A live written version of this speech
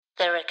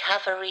The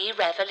Recovery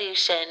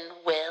Revolution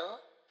will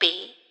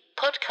be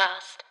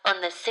podcast on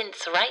the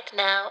Since Right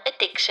Now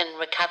Addiction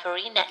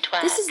Recovery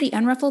Network. This is the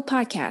Unruffled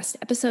Podcast,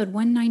 episode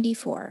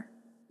 194.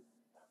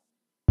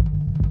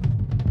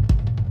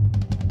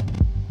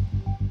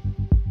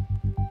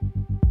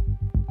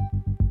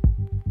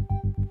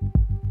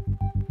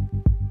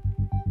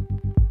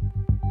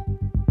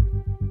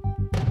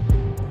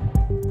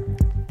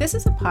 This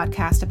is a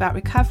podcast about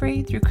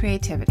recovery through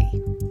creativity.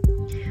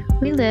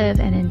 We live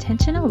an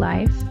intentional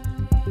life.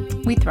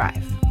 We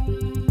thrive.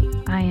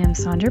 I am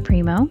Sondra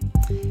Primo.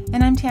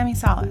 And I'm Tammi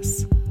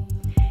Solace.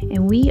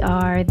 And we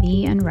are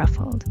the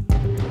Unruffled.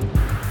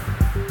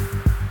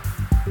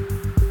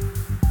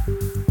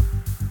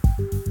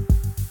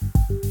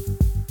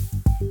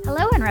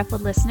 Hello,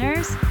 Unruffled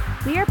listeners.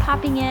 We are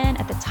popping in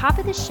at the top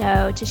of the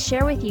show to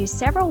share with you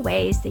several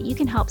ways that you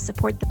can help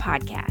support the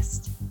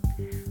podcast.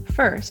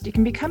 First, you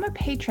can become a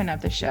patron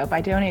of the show by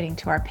donating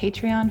to our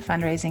Patreon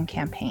fundraising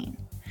campaign.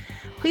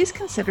 Please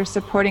consider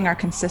supporting our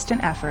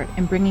consistent effort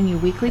in bringing you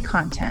weekly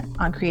content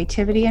on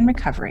creativity and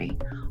recovery,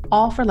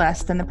 all for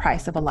less than the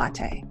price of a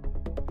latte.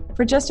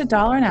 For just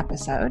 $1 an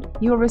episode,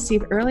 you will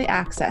receive early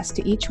access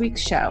to each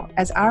week's show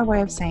as our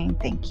way of saying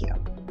thank you.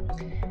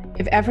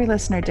 If every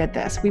listener did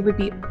this, we would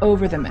be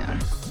over the moon.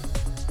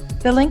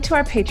 The link to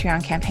our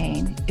Patreon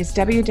campaign is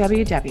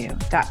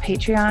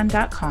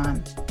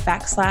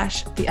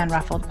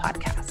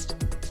www.patreon.com/theunruffledpodcast.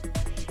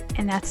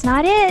 And that's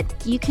not it.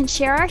 You can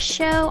share our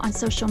show on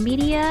social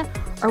media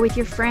or with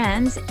your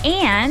friends,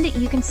 and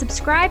you can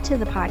subscribe to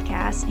the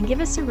podcast and give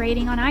us a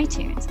rating on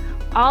iTunes.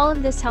 All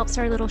of this helps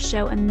our little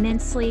show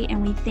immensely,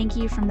 and we thank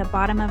you from the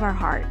bottom of our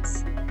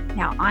hearts.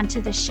 Now, on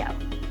to the show.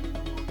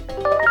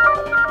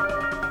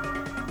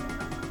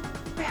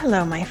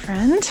 Hello, my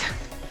friend.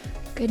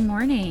 Good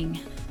morning.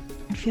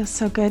 It feels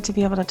so good to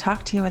be able to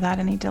talk to you without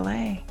any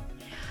delay.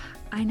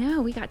 I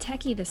know, we got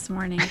techie this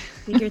morning.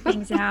 Figure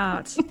things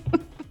out.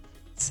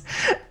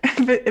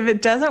 If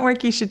it doesn't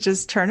work, you should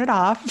just turn it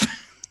off.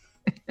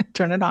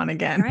 Turn it on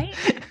again. Right?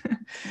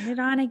 Turn it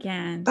on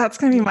again. That's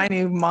going to be my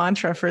new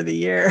mantra for the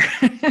year.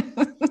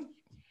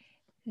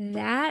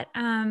 That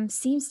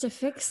seems to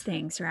fix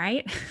things,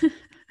 right?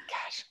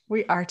 Gosh,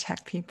 we are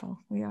tech people.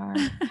 We are.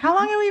 How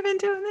long have we been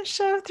doing this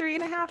show?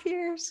 3.5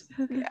 years?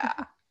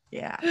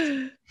 Yeah.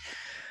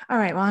 All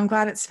right. Well, I'm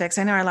glad it's fixed.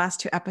 I know our last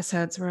 2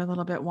 episodes were a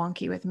little bit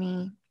wonky with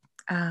me.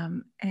 I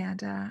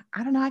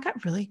don't know. I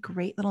got really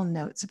great little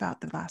notes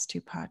about the last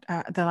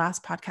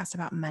podcast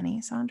about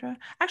money, Sondra.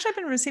 Actually, I've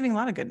been receiving a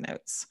lot of good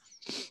notes.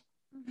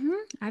 Mm-hmm.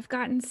 I've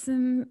gotten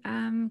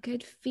some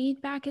good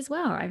feedback as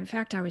well. In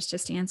fact, I was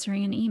just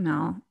answering an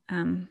email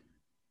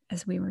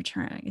as you were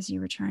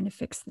trying to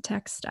fix the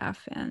tech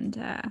stuff, and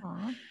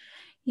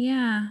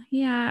yeah,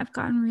 I've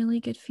gotten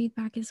really good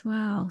feedback as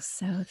well.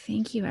 So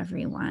thank you,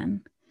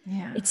 everyone.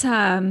 Yeah, it's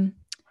I'm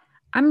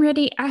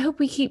ready. I hope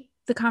we keep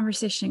the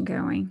conversation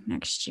going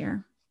next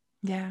year.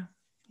 Yeah.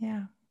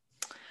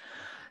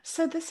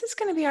 So this is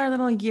going to be our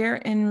little year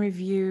in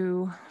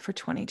review for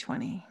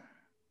 2020.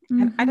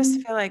 Mm-hmm. And I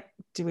just feel like,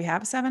 do we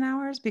have 7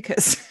 hours?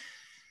 Because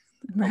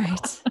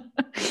right.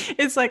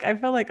 It's like, I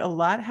feel like a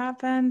lot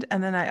happened.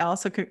 And then I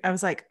was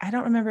like, I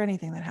don't remember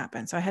anything that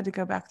happened. So I had to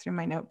go back through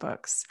my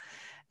notebooks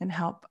and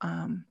help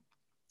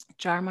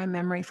jar my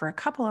memory for a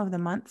couple of the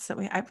months that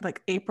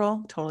like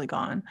April, totally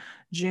gone.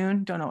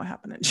 June, don't know what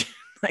happened in June.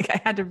 Like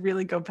I had to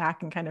really go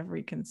back and kind of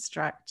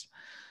reconstruct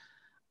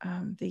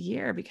the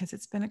year, because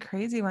it's been a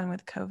crazy one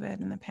with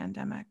COVID and the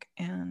pandemic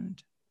and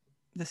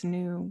this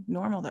new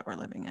normal that we're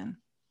living in.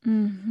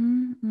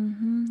 Mm-hmm,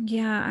 mm-hmm.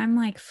 Yeah, I'm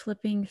like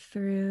flipping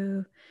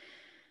through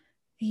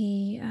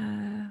the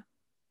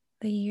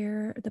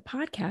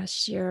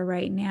podcast year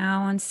right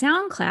now on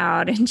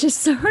SoundCloud and just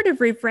sort of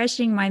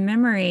refreshing my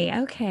mery.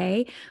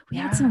 Okay, we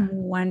had some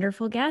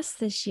wonderful guests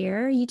this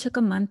year. You took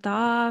a month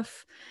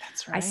off.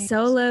 That's right. I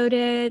soloed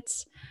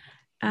it.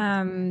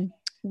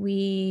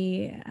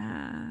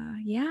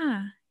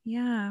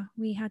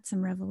 We had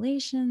some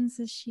revelations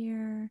this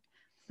year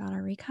about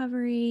our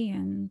recovery,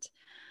 and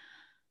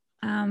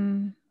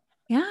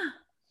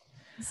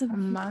it's a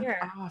month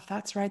off.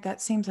 That's right. That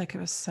seems like it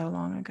was so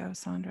long ago,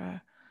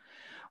 Sondra.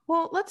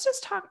 Well, let's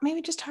just talk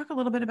a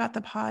little bit about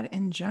the pod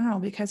in general,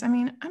 because I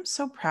mean, I'm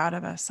so proud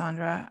of us,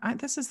 Sondra.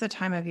 This is the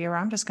time of year where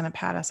I'm just going to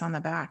pat us on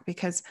the back,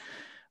 because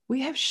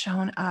we have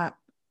shown up,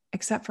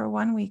 except for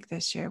 1 week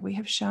this year, we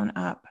have shown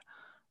up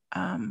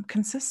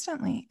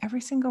consistently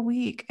every single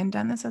week and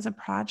done this as a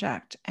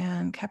project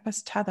and kept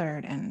us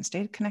tethered and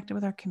stayed connected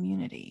with our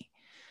community.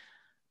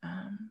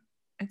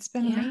 It's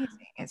been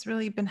amazing. It's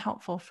really been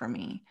helpful for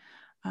me.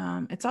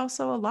 It's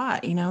also a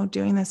lot,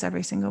 doing this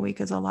every single week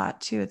is a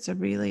lot too. It's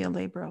really a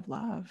labor of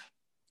love.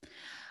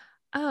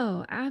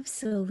 Oh,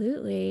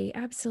 absolutely.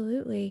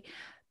 Absolutely.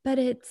 But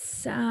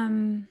it's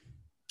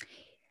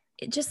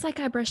just like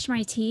I brush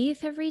my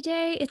teeth every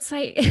day. It's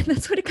like,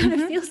 that's what it kind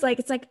of feels like.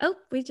 It's like, oh,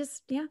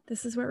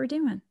 this is what we're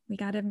doing. We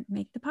got to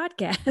make the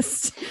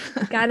podcast.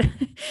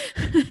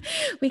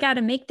 we got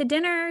to make the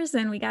dinners,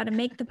 and we got to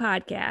make the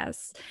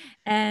podcast.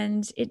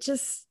 And it's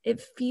just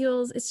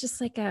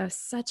like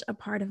such a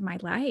part of my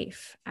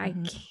life. I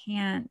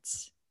can't.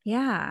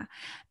 Yeah.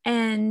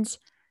 And,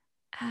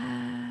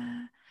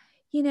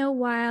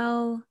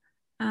 while,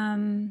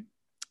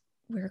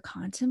 we're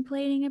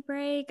contemplating a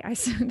break. I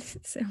said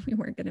we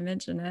weren't going to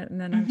mention it,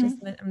 and then I'm just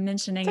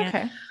mentioning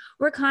it.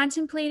 We're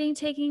contemplating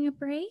taking a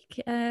break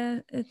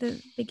at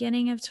the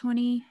beginning of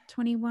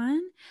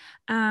 2021.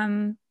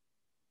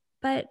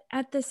 But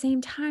at the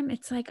same time,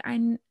 it's like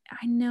I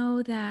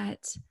know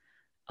that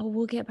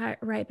we'll get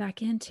right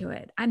back into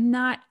it. I'm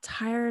not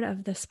tired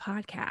of this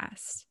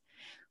podcast.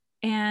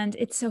 And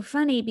it's so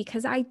funny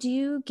because I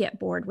do get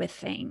bored with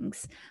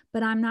things,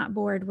 but I'm not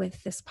bored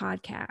with this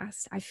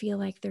podcast. I feel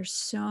like there's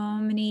so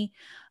many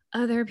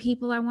other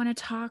people I want to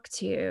talk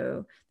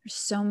to. There's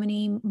so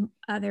many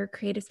other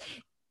creatives,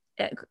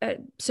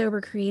 sober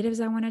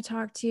creatives I want to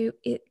talk to.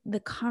 The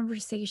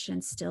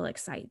conversation still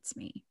excites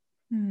me.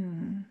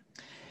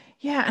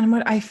 Yeah. And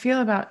what I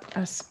feel about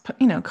us,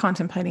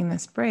 contemplating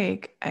this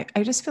break,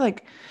 I just feel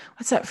like,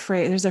 what's that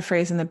phrase? There's a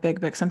phrase in the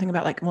big book, something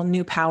about like, well,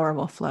 new power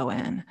will flow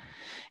in.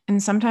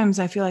 And sometimes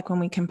I feel like when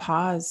we can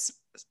pause,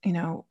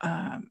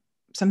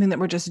 something that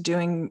we're just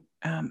doing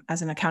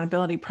as an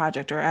accountability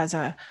project, or as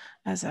a,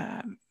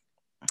 I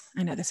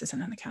know this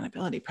isn't an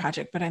accountability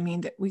project, but I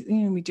mean that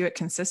we do it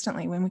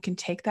consistently. When we can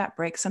take that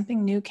break,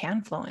 something new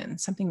can flow in,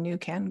 something new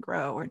can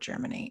grow or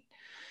germinate.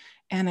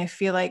 And I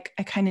feel like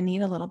I kind of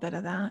need a little bit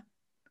of that.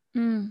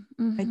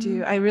 I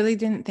do. I really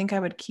didn't think I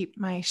would keep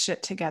my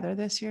shit together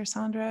this year,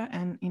 Sondra.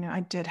 And, I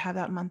did have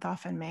that month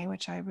off in May,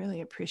 which I really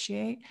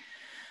appreciate.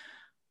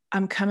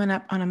 I'm coming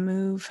up on a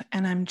move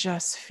and I'm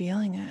just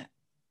feeling it.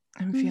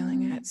 I'm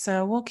feeling it.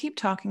 So we'll keep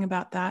talking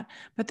about that.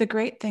 But the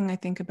great thing I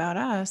think about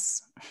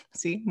us,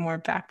 see, more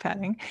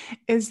backpatting,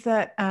 is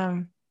that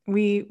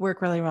we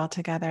work really well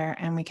together,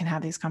 and we can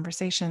have these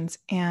conversations,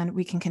 and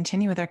we can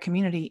continue with our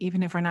community.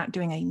 Even if we're not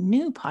doing a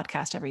new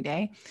podcast every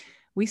day,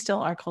 we still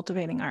are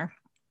cultivating our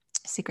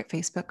secret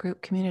Facebook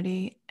group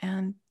community.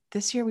 And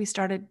this year we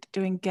started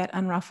doing Get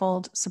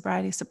Unruffled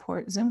sobriety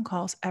support Zoom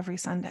calls every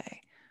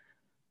Sunday.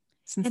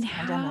 Since the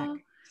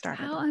pandemic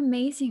started. How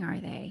amazing are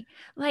they?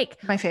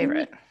 Like my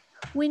favorite.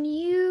 When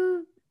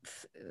you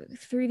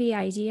threw the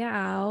idea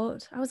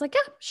out, I was like,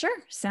 yeah, sure.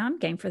 I'm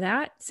game for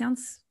that.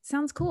 Sounds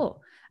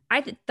cool.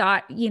 I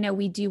thought,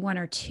 we do one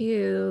or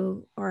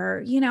two,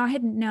 or, I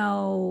had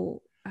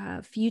no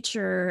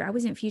I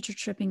wasn't future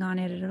tripping on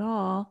it at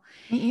all.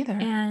 Me either.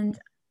 And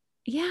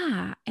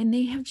yeah. And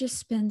they have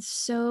just been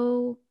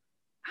so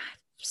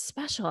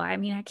special. I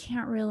mean, I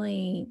can't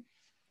really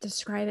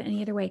describe it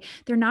any other way.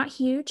 They're not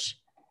huge.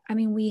 I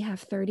mean, we have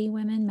 30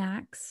 women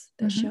max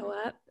that show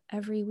up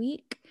every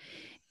week,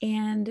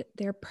 and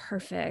they're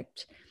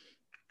perfect.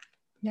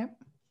 Yep.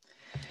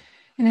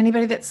 And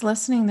anybody that's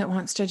listening that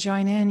wants to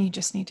join in, you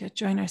just need to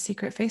join our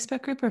secret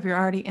Facebook group. Or if you're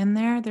already in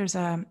there, there's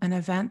an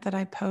event that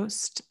I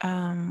post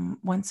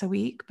once a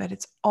week, but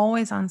it's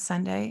always on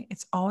Sunday.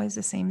 It's always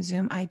the same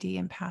Zoom ID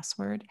and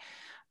password.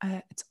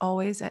 It's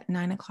always at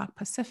 9:00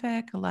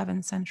 Pacific,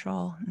 11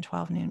 Central, and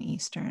 12 noon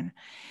Eastern.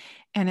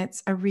 And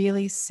it's a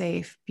really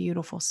safe,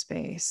 beautiful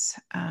space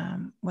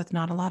with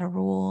not a lot of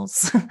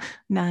rules,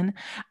 none.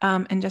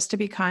 And just to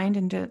be kind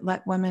and to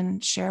let women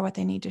share what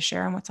they need to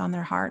share and what's on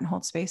their heart, and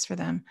hold space for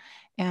them.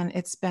 And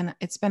it's been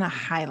a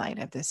highlight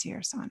of this year,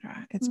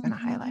 Sondra. It's been a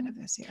highlight of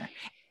this year.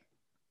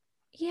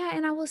 Yeah.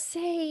 And I will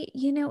say,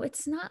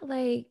 it's not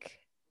like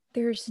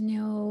there's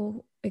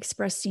no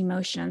expressed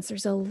emotions.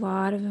 There's a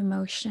lot of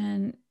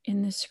emotion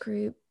in this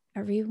group.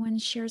 Everyone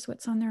shares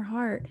what's on their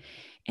heart.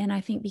 And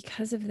I think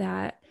because of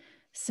that,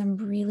 some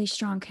really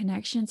strong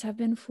connections have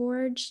been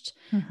forged.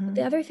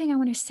 The other thing I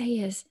want to say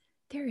is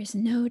there is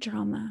no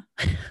drama.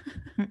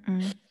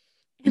 And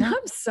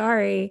I'm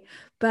sorry,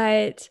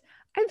 but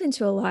I've been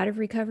to a lot of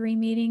recovery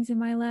meetings in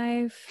my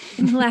life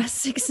in the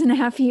last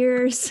 6.5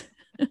 years.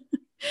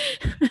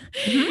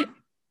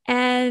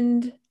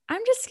 And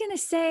I'm just going to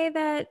say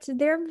that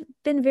there have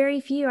been very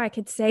few I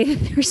could say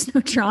that there's no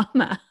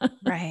drama.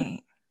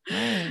 Right.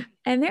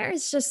 And there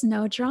is just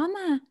no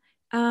drama.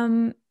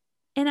 And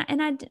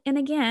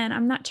again,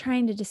 I'm not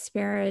trying to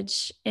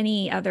disparage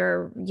any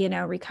other,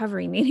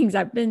 recovery meetings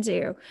I've been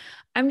to.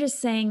 I'm just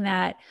saying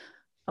that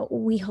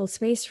we hold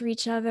space for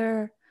each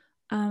other.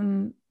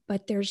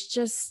 But there's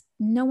just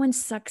no one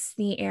sucks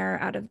the air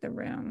out of the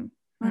room.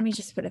 Let me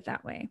just put it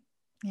that way.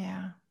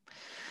 Yeah.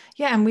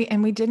 Yeah.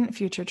 And we didn't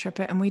future trip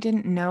it, and we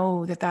didn't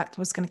know that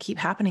was going to keep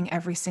happening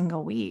every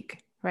single week.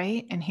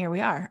 Right. And here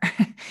we are.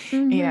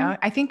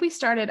 I think we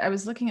started, I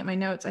was looking at my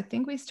notes. I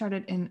think we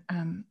started in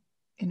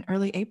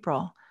early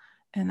April,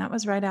 and that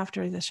was right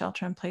after the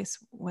shelter in place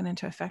went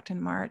into effect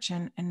in March.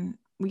 And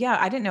yeah,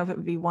 I didn't know if it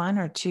would be 1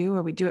 or 2,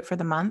 or we do it for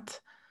the month.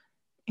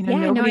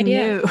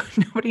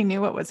 Nobody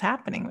knew what was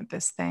happening with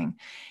this thing.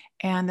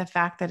 And the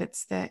fact that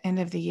it's the end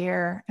of the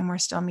year and we're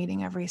still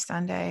meeting every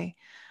Sunday,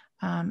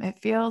 It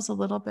feels a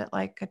little bit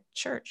like a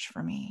church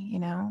for me, you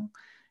know.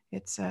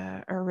 It's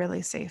a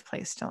really safe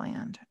place to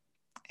land.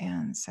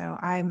 And so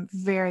I'm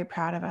very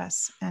proud of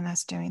us and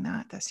us doing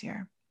that this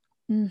year.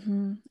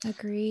 Mm-hmm.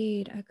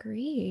 Agreed.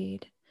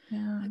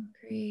 Yeah.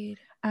 Agreed.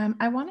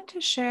 I wanted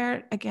to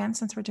share again,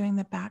 since we're doing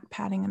the back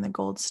patting and the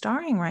gold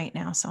starring right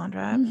now,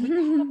 Sondra,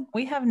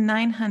 we have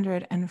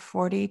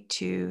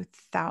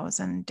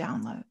 942,000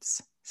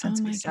 downloads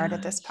since we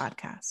started this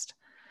podcast.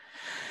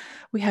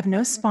 We have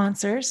no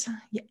sponsors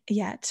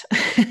yet.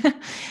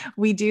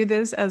 We do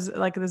this as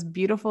like this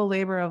beautiful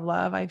labor of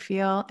love, I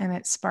feel, and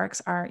it sparks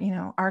our, you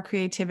know, our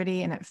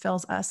creativity, and it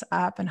fills us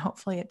up, and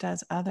hopefully it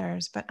does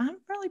others. But I'm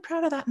really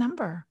proud of that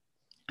number.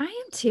 I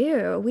am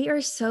too. We are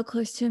so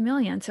close to 1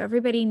 million. So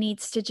everybody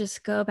needs to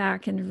just go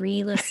back and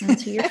re-listen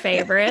to your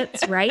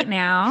favorites right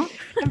now.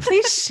 And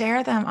please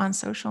share them on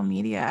social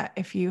media.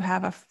 If you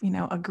have a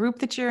group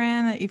that you're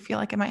in that you feel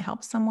like it might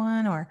help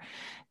someone, or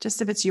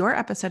just if it's your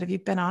episode, if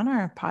you've been on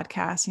our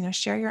podcast, you know,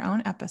 share your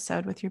own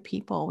episode with your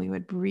people. We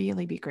would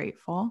really be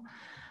grateful.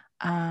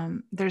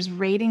 There's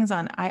ratings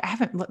I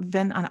haven't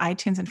been on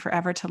iTunes in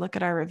forever to look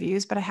at our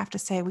reviews, but I have to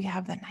say we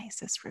have the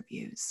nicest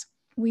reviews.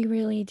 We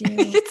really do.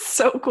 It's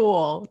so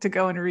cool to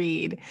go and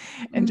read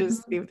and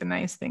just see the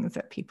nice things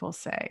that people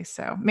say.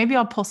 So maybe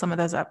I'll pull some of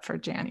those up for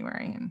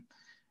January and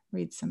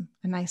read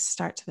a nice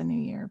start to the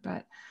new year.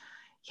 But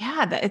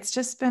yeah, it's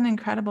just been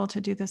incredible to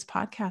do this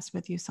podcast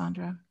with you,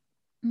 Sondra.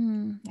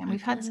 And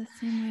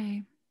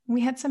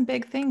we had some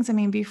big things. I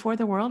mean, before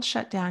the world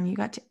shut down, you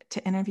got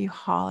to interview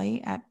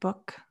Holly at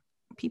Book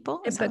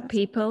People. At Book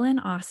People in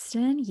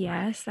Austin.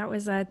 Yes, that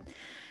was a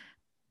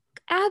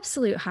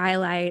absolute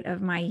highlight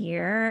of my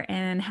year,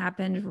 and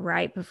happened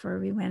right before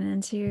we went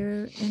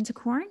into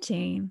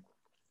quarantine.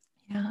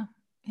 Yeah,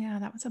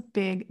 that was a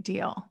big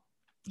deal.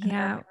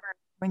 Yeah,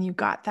 when you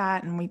got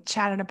that and we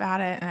chatted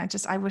about it, and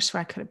I wish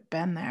I could have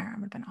been there. It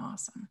would have been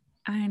awesome.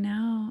 I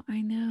know.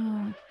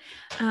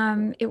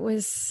 It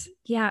was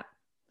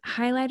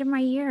highlight of my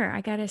year,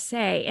 I gotta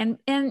say. And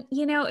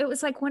you know, it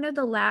was like one of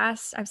the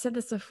last, I've said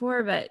this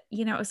before, but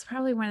you know, it was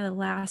probably one of the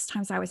last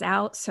times I was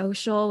out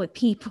social with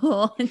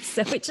people. And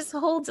so it just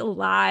holds a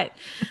lot.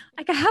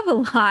 Like I have a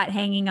lot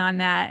hinging on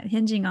that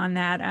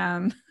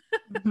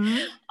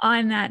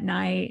on that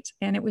night.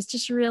 And it was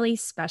just really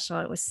special.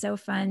 It was so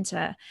fun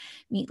to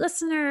meet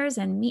listeners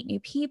and meet new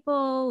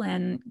people.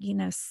 And, you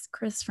know,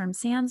 Chris from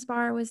Sans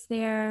Bar was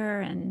there,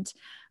 and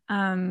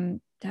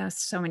there's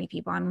so many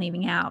people I'm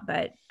leaving out,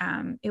 but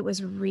it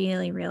was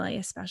really, really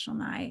a special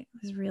night.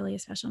 It was really a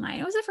special night.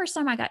 It was the first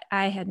time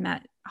I had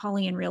met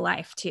Holly in real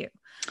life too.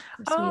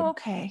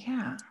 Okay.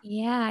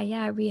 Yeah.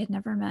 Yeah. We had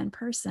never met in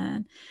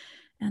person.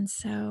 And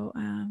so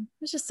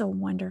it was just a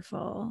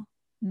wonderful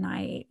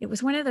night. It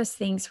was one of those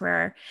things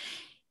where,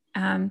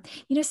 you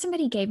know,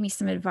 somebody gave me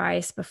some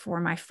advice before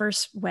my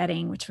first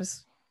wedding, which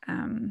was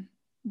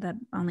the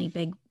only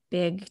big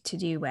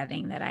to-do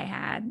wedding that I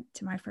had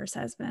to my first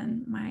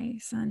husband, my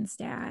son's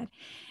dad.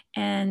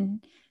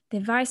 And the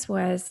advice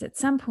was, at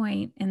some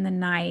point in the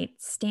night,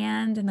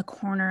 stand in the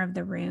corner of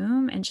the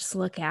room and just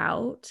look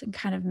out and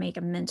kind of make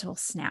a mental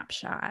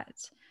snapshot.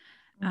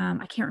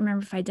 I can't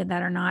remember if I did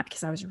that or not,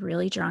 because I was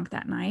really drunk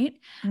that night.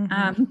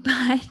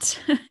 But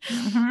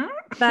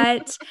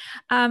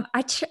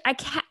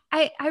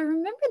I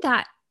remember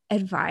that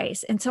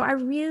advice. And so I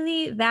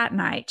really that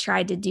night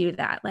tried to do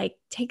that, like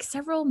take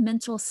several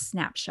mental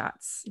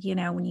snapshots. You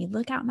know, when you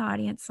look out in the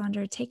audience,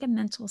 Sondra, take a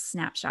mental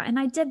snapshot. And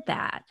I did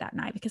that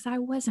night because I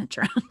wasn't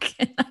drunk.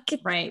 And I could,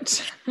 I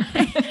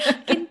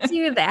can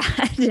do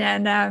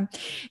that.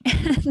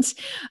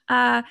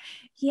 And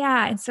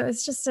so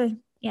it's just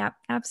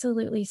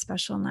absolutely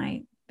special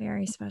night.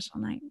 Very special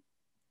night.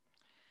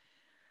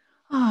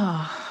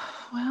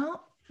 Oh,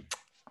 well,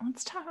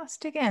 let's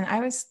dig in. I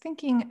was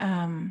thinking,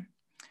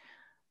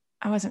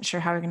 I wasn't sure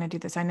how we we're going to do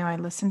this. I know I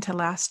listened to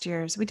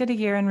we did a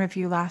year in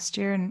review last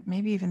year, and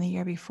maybe even the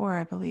year before,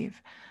 I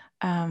believe.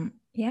 I'm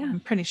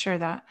pretty sure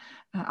that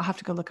I'll have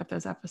to go look up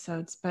those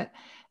episodes, but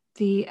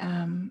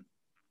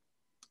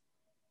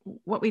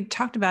what we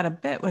talked about a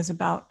bit was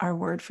about our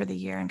word for the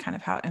year and kind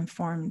of how it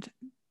informed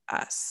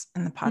us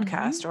in the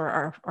podcast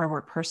or our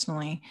work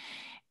personally.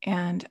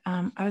 And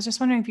I was just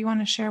wondering if you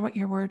want to share what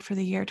your word for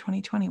the year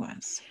 2020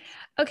 was.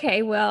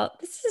 Okay, well,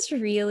 this is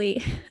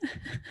really,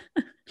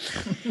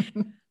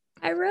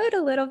 I wrote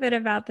a little bit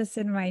about this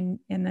in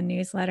the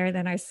newsletter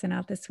that I sent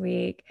out this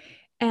week.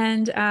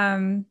 And,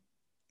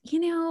 you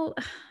know,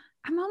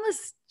 I'm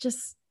almost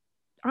just,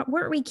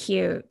 weren't we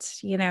cute,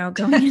 you know,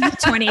 going into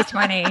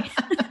 2020?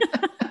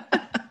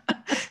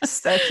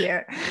 So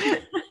cute.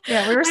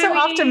 Yeah, we were so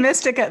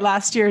optimistic at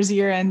last year's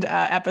year-end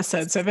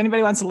episode. So if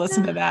anybody wants to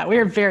listen to that, we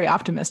were very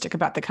optimistic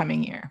about the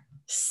coming year.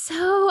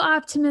 So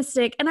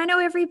optimistic. And I know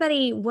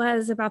everybody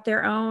was about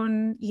their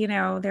own, you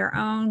know, their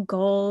own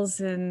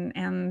goals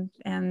and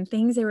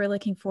things they were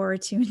looking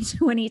forward to in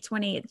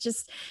 2020. It's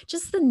just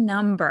the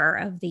number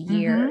of the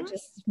year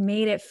just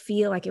made it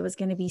feel like it was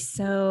going to be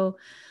so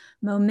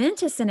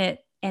momentous. And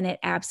And it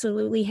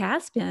absolutely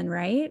has been,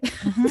 right?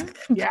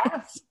 Mm-hmm.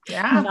 Yes.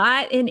 Yeah.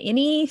 Not in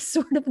any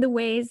sort of the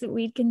ways that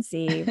we'd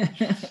conceive.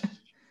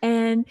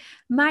 And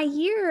my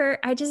year,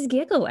 I just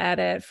giggle at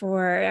it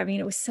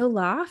it was so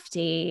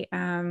lofty.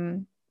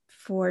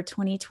 For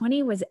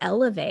 2020 was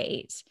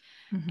elevate.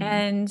 Mm-hmm.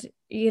 And,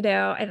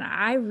 and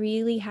I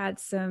really had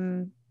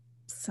some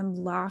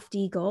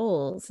lofty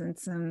goals and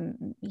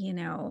some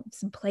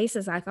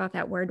places I thought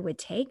that word would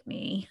take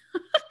me.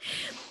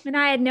 And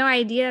I had no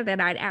idea that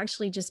I'd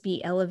actually just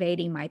be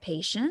elevating my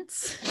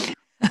patience,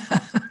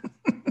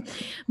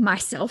 my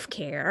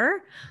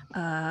self-care,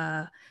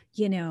 my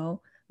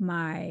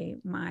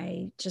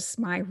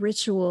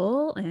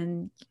ritual,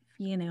 and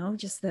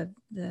just the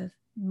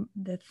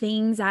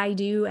things I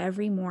do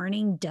every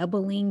morning,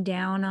 doubling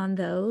down on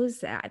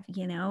those,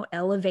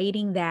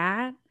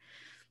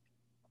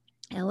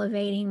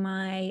 elevating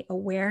my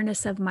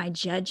awareness of my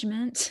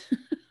judgment.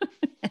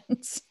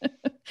 And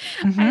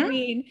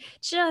Mm-hmm.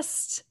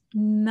 Just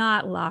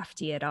not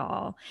lofty at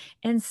all.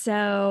 And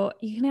so,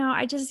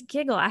 I just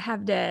giggle.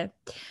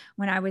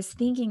 When I was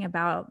thinking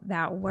about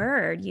that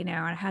word,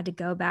 I had to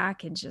go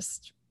back and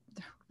just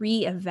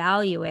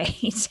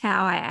reevaluate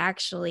how I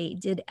actually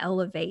did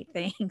elevate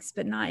things,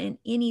 but not in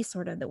any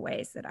sort of the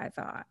ways that I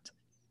thought.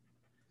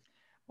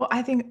 Well,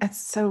 I think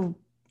that's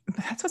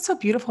what's so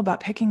beautiful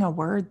about picking a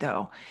word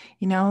though,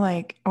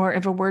 or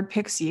if a word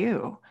picks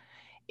you,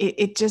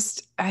 I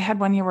had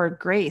one year word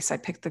grace. I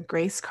picked the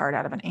grace card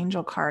out of an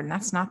angel card, and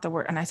that's not the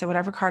word. And I said,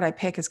 whatever card I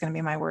pick is going to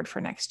be my word for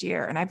next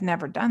year. And I've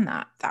never done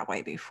that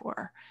way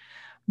before,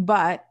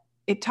 but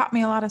it taught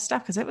me a lot of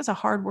stuff because it was a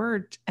hard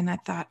word. And I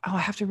thought, I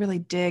have to really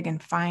dig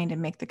and find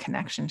and make the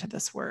connection to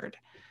this word.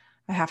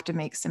 I have to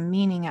make some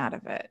meaning out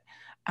of it.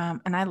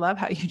 And I love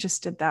how you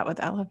just did that with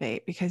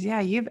elevate, because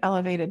you've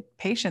elevated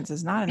patience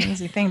is not an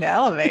easy thing to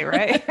elevate,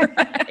 right?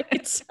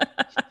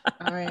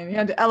 Right. You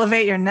had to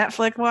elevate your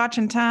Netflix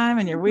watching time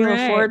and your Wheel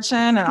of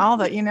Fortune and all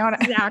that,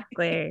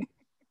 Exactly.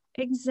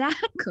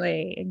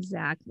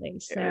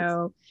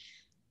 So,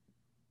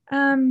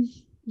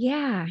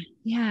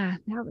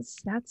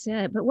 that's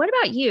it. But what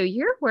about you?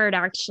 Your word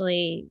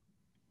actually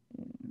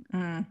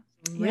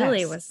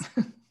really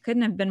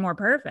couldn't have been more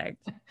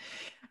perfect.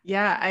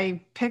 Yeah,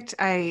 I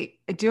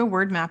do a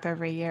word map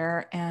every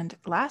year. And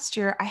last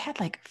year I had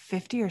like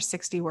 50 or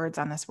 60 words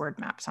on this word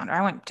map, Sondra.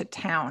 I went to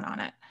town on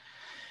it.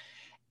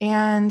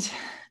 And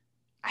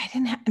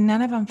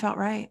none of them felt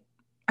right.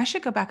 I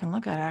should go back and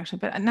look at it actually,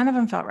 but none of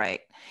them felt right.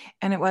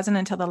 And it wasn't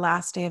until the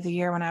last day of the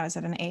year when I was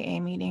at an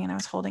AA meeting and I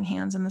was holding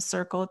hands in the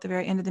circle at the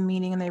very end of the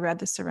meeting, and they read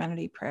the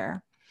Serenity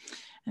Prayer.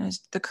 And it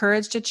was the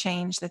courage to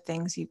change the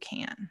things you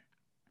can.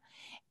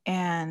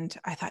 And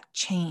I thought,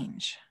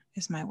 change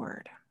is my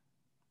word.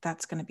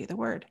 That's going to be the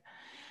word.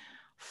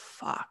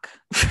 Fuck.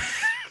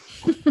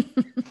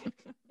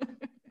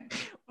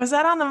 Was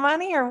that on the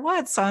money or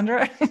what,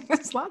 Sondra?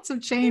 There's lots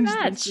of change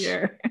this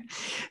year.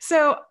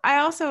 So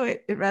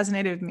it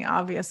resonated with me,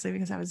 obviously,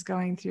 because I was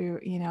going through,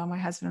 my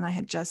husband and I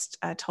had just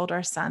told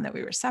our son that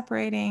we were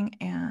separating.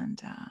 And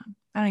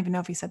I don't even know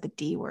if he said the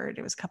D word.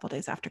 It was a couple of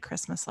days after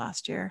Christmas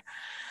last year.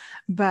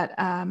 But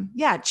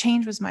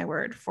change was my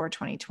word for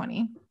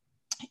 2020.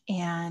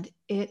 And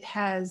it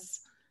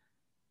has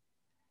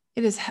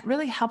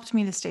really helped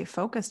me to stay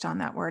focused on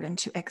that word and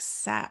to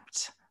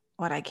accept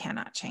what I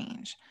cannot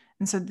change.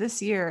 And so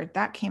this year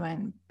that came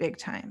in big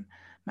time,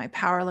 my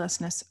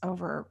powerlessness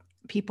over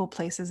people,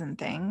 places, and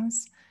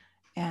things,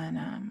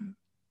 and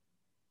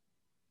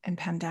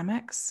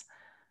pandemics,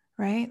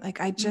 right? Like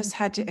I just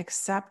had to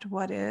accept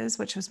what is,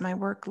 which was my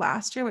work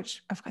last year,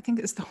 which I think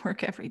is the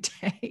work every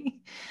day.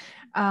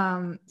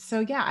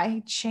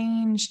 I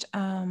changed,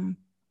 my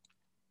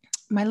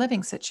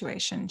living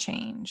situation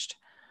changed.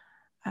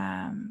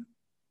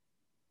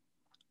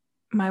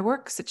 My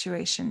work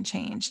situation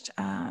changed.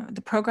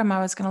 The program I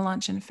was going to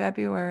launch in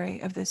February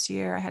of this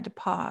year, I had to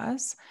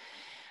pause,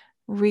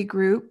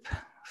 regroup,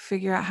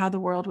 figure out how the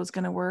world was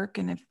going to work.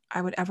 And if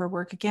I would ever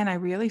work again, I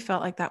really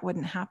felt like that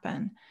wouldn't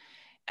happen.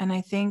 And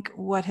I think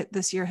what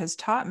this year has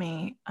taught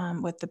me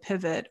with the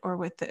pivot or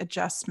with the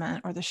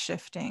adjustment or the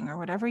shifting or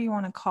whatever you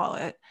want to call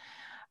it,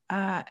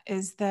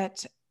 is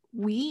that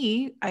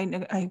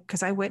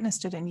because I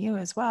witnessed it in you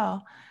as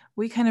well,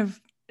 we kind of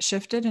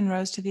shifted and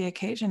rose to the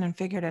occasion and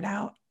figured it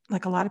out.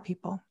 Like a lot of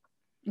people.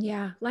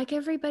 Yeah. Like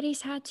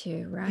everybody's had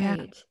to, right?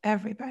 Yeah,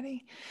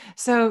 everybody.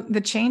 So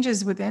the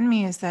changes within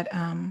me is that,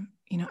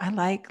 I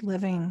like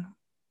living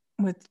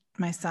with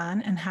my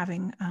son and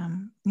having,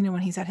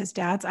 when he's at his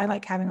dad's, I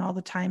like having all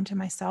the time to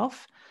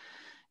myself.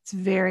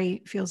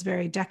 Feels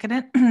very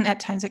decadent. At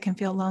times it can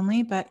feel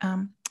lonely, but,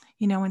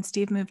 when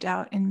Steve moved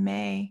out in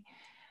May,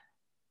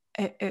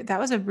 that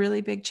was a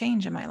really big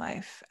change in my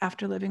life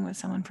after living with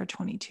someone for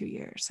 22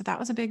 years. So that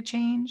was a big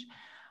change.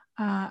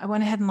 I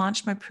went ahead and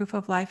launched my Proof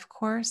of Life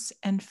course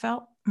and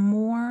felt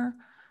more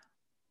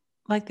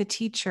like the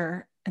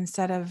teacher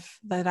instead of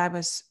that I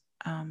was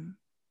an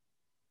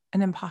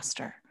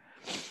imposter.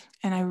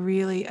 And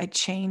I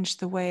changed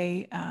the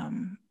way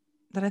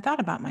that I thought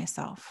about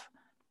myself.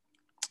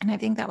 And I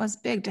think that was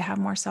big, to have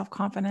more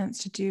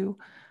self-confidence, to do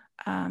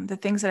the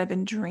things that I've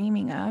been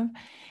dreaming of.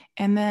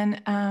 And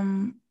then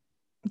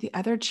the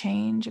other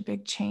change, a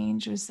big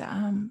change, was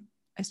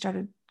I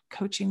started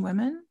coaching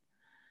women,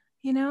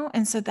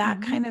 and so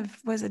that kind of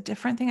was a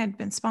different thing. I'd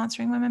been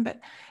sponsoring women,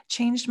 but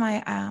changed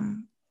my,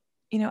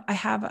 I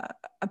have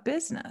a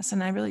business,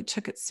 and I really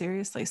took it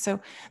seriously. So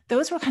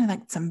those were kind of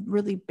like some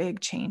really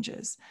big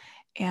changes.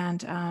 And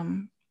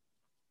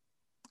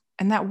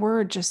that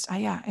word just,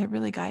 it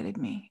really guided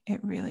me.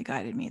 It really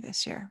guided me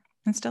this year,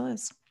 and still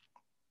is.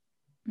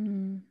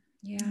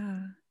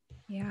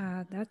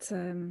 Yeah. That's,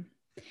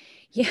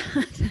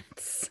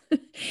 that's,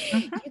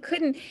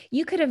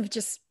 you could have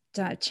just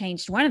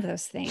changed one of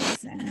those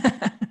things.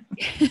 And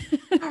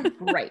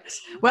right.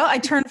 Well, I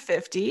turned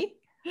 50.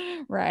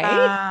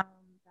 Right.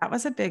 That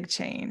was a big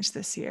change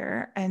this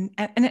year. And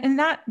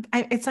not,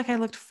 it's like I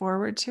looked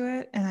forward to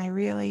it, and I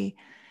really,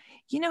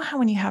 how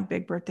when you have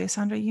big birthdays,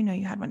 Sondra, you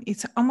had one.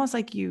 It's almost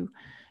like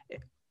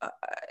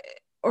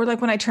or like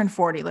when I turned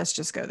 40, let's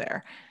just go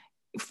there.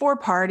 4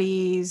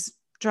 parties,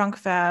 drunk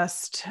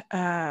fest,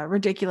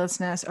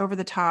 ridiculousness, over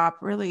the top,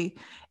 really.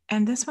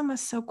 And this one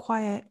was so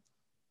quiet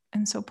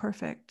and so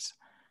perfect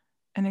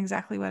and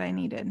exactly what I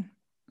needed.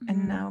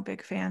 And no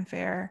big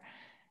fanfare.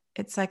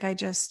 It's like I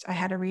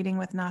had a reading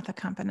with Natha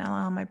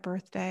Campanella on my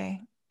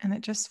birthday, and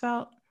it just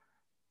felt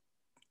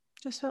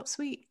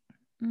sweet.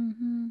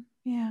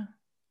 Yeah.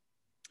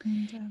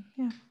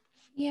 And,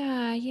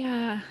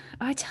 Yeah.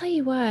 I tell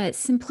you what,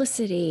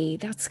 simplicity,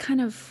 that's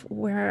kind of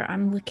where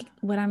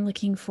what I'm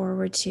looking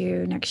forward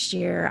to next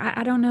year.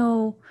 I don't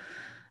know,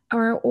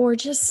 or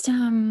just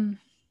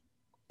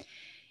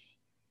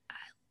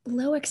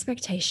low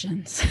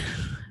expectations.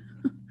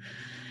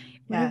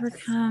 Whatever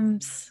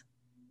comes,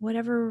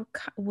 whatever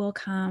will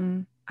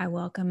come, I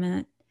welcome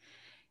it.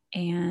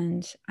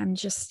 And I'm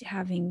just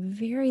having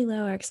very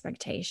low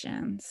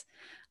expectations.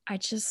 I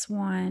just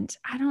want,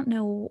 I don't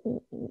know,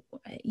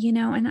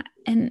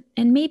 and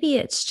maybe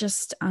it's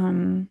just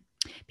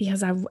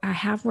because I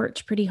have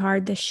worked pretty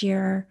hard this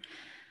year.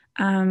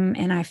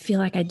 And I feel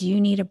like I do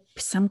need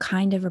some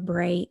kind of a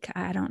break.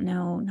 I don't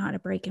know, not a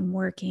break in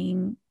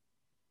working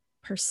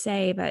per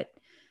se, but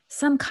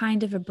some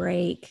kind of a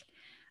break.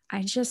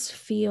 I'm just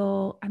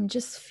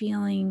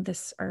feeling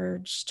this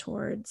urge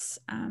towards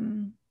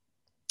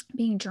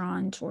being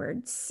drawn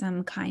towards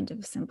some kind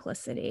of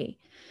simplicity.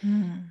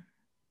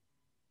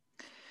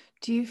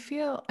 Do you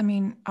feel,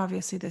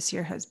 obviously this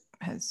year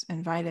has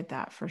invited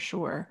that for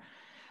sure.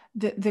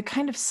 The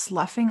kind of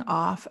sloughing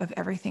off of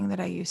everything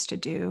that I used to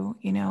do,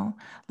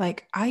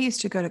 like I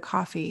used to go to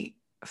coffee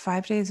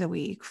 5 days a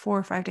week, 4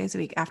 or 5 days a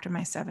week after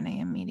my 7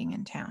 a.m. meeting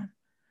in town.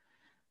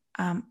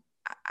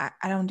 I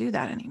don't do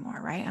that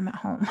anymore, right? I'm at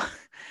home.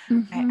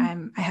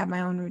 I have my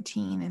own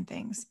routine and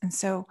things. And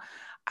so,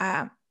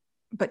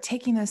 but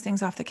taking those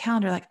things off the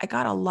calendar, like I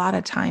got a lot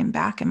of time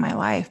back in my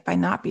life by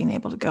not being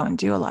able to go and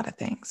do a lot of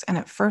things. And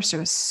at first it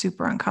was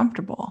super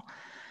uncomfortable,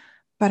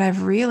 but it's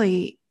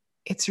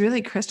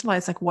really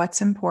crystallized like what's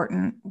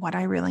important, what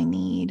I really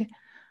need.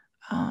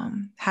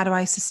 How do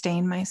I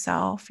sustain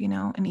myself,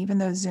 and even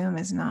though Zoom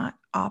is not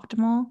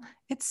optimal,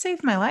 it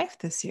saved my life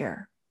this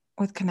year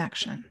with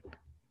connection.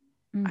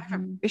 I've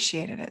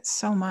appreciated it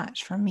so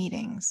much for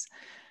meetings.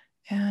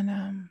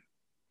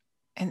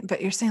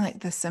 But you're saying like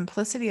the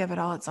simplicity of it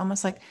all, it's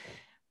almost like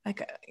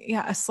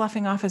a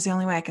sloughing off is the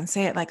only way I can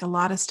say it. Like a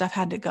lot of stuff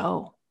had to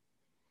go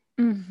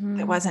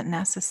that wasn't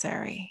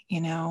necessary,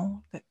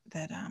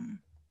 that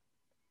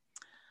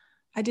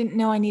I didn't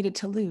know I needed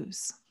to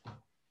lose.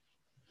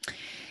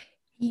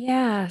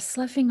 Yeah.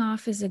 Sloughing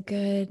off is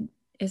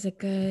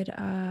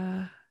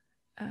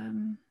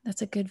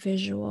that's a good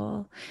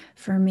visual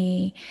for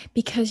me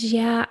because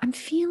I'm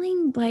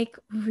feeling like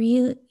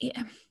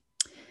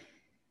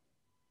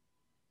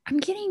I'm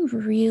getting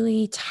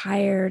really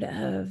tired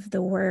of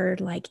the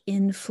word like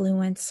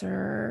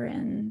influencer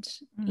and,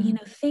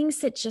 things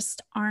that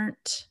just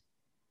aren't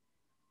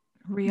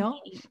real.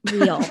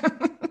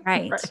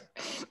 Right.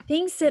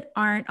 Things that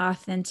aren't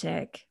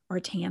authentic or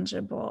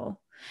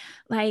tangible.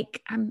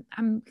 Like I'm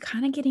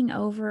kind of getting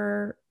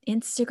over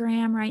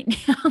Instagram right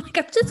now. Like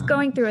I'm just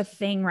going through a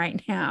thing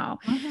right now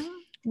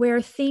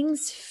where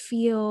things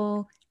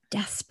feel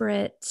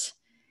desperate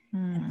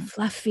and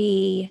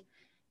fluffy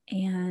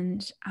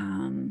and,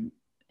 and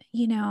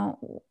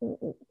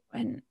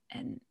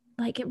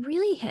like it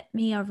really hit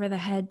me over the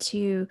head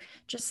too.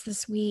 Just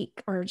this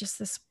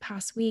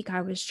past week,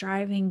 I was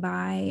driving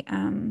by,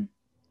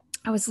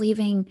 I was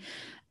leaving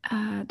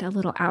the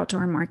little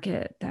outdoor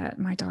market that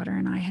my daughter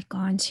and I had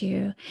gone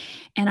to.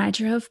 And I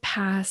drove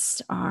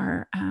past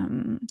our,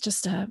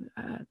 just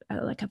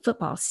like a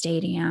football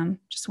stadium,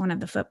 just one of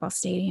the football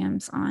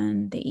stadiums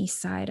on the east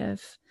side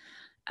of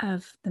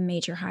the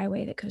major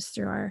highway that goes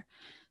through our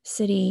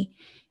city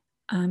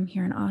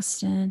here in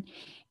Austin.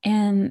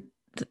 And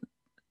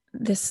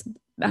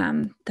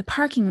the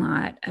parking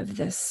lot of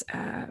this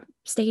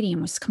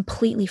stadium was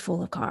completely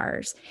full of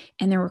cars,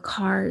 and there were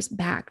cars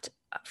backed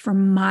for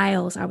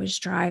miles. I was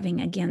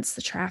driving against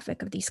the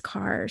traffic of these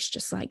cars,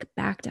 just like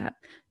backed up,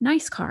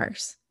 nice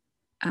cars,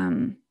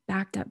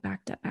 backed up.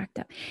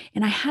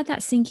 And I had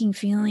that sinking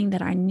feeling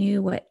that I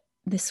knew what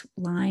this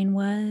line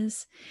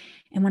was.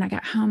 And when I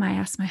got home, I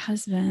asked my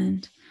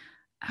husband,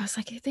 I was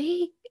like,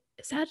 is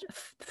that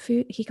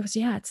food? He goes,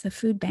 yeah, it's the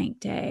food bank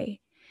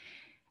day.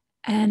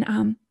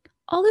 And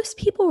all those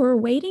people were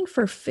waiting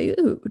for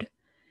food.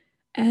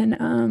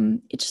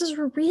 And it just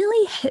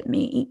really hit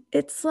me.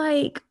 It's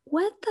like,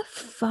 what the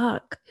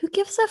fuck? Who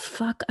gives a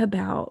fuck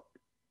about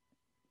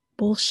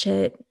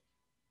bullshit,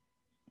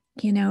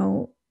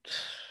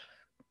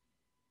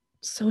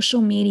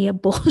 social media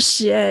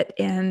bullshit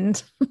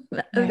and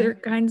other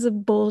kinds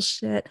of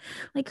bullshit?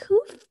 Like,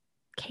 who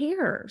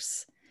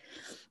cares?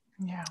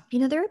 Yeah.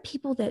 There are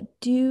people that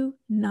do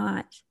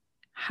not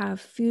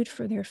have food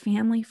for their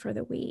family for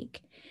the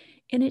week.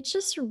 And it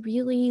just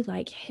really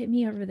like hit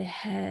me over the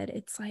head.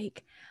 It's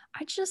like,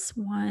 I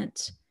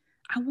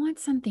want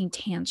something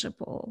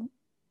tangible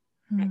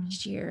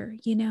next year,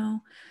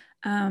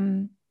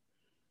 and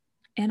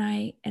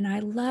I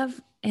love,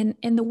 and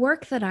the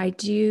work that I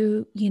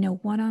do,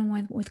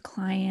 one-on-one with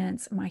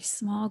clients, my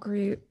small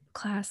group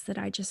class that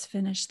I just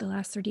finished the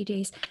last 30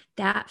 days,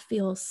 that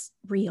feels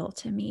real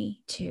to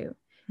me too.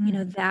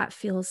 That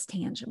feels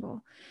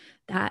tangible.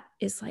 That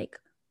is like,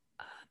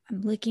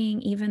 I'm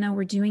looking, even though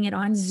we're doing it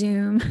on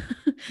Zoom,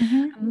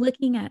 I'm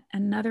looking at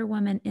another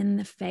woman in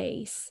the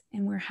face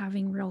and we're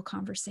having real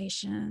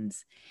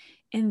conversations.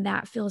 And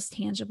that feels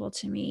tangible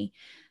to me.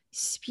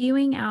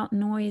 Spewing out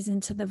noise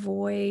into the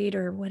void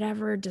or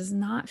whatever does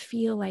not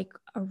feel like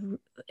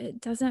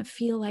it doesn't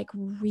feel like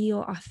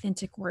real,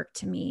 authentic work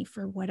to me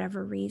for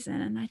whatever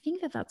reason. And I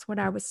think that that's what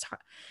I was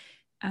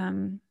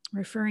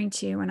referring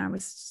to when I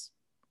was,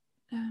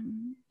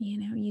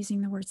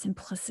 using the word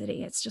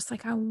simplicity. It's just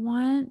like, I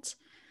want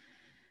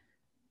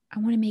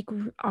to make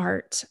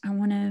art. I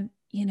want to,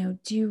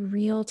 do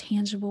real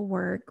tangible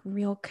work,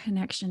 real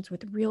connections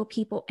with real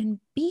people, and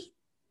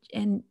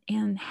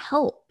and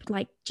help,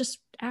 like just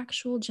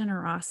actual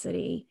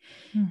generosity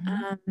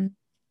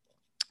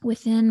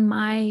within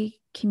my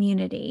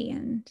community.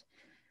 And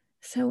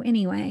so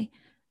anyway,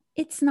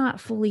 it's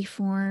not fully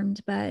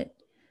formed, but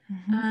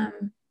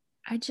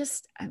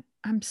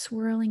I'm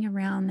swirling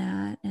around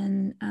that.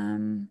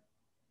 And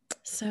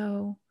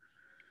so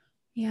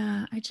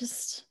yeah, I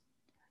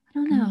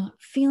don't know,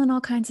 feeling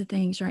all kinds of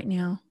things right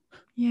now.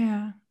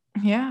 Yeah.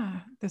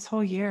 Yeah. This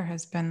whole year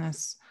has been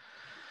this,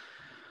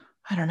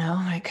 I don't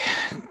know, like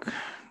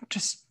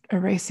just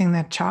erasing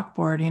the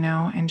chalkboard,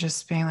 and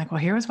just being like, well,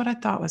 here was what I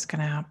thought was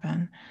going to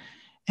happen.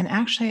 And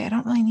actually, I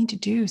don't really need to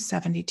do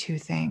 72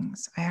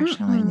 things. I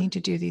actually only need to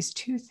do these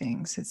 2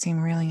 things that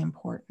seem really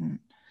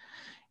important.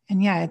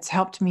 And yeah, it's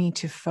helped me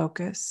to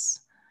focus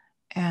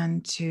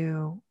and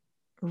to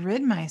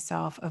rid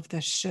myself of the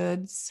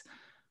shoulds,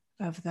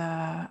 of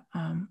the,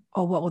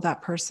 what will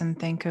that person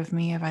think of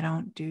me if I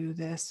don't do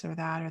this or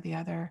that or the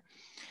other?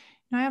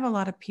 I have a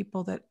lot of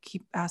people that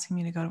keep asking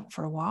me to go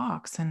for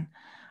walks, and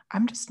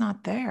I'm just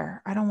not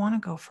there. I don't want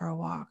to go for a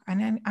walk.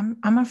 And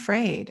I'm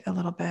afraid a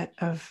little bit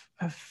of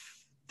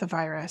the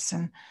virus.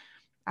 And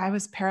I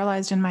was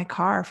paralyzed in my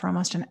car for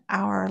almost an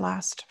hour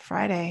last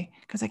Friday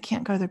because I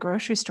can't go to the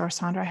grocery store,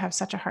 Sondra. I have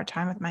such a hard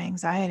time with my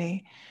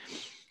anxiety.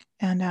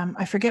 And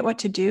I forget what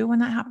to do when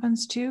that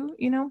happens too,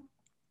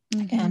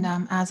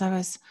 And as I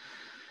was,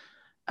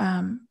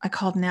 I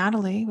called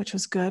Natalie, which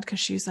was good because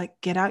she's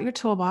like, get out your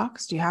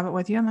toolbox. Do you have it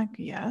with you? I'm like,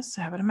 yes,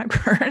 I have it in my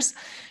purse.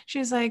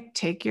 She's like,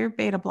 take your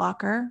beta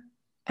blocker.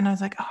 And I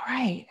was like, all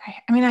right.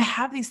 I mean, I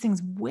have these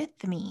things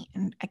with me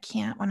and I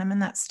can't, when I'm in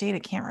that state, I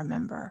can't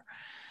remember.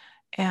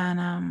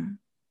 And,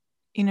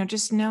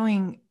 just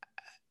knowing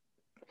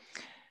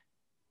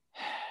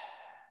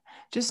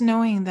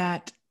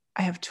that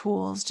I have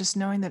tools, just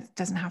knowing that it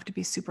doesn't have to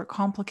be super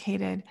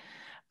complicated.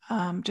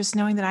 Just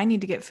knowing that I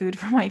need to get food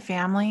for my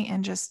family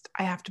and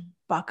I have to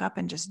buck up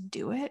and just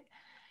do it,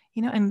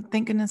 and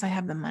thank goodness I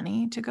have the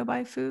money to go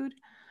buy food.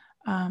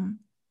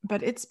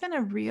 But it's been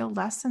a real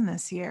lesson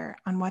this year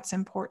on what's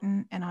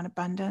important and on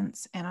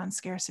abundance and on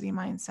scarcity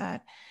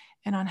mindset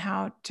and on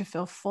how to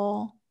feel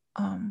full.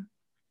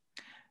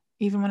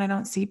 Even when I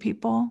don't see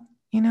people,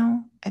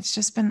 it's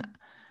just been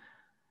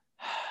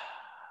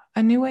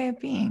a new way of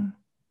being.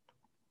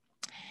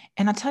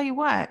 And I'll tell you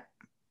what,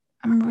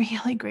 I'm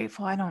really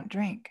grateful I don't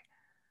drink.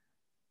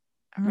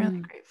 I'm really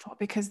grateful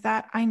because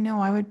that I know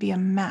I would be a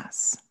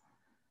mess.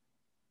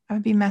 I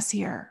would be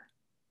messier,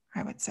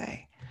 I would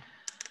say.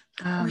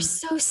 We're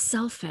so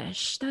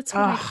selfish. That's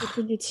what I keep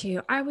thinking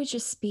too. I would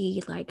just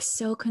be like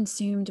so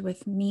consumed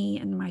with me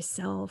and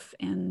myself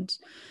and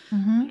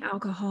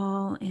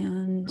alcohol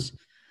and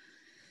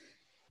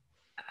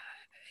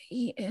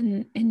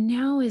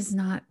now is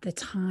not the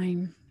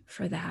time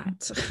for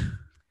that.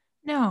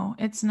 No,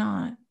 it's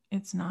not.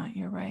 It's not.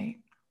 You're right.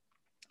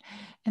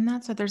 And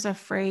that's what there's a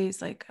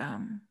phrase like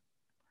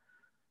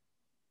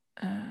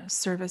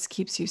service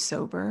keeps you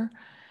sober.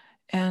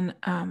 And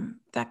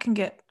that can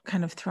get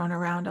kind of thrown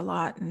around a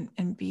lot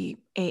and be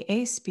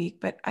AA speak.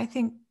 But I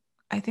think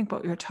I think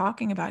what we were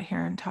talking about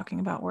here and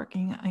talking about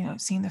working,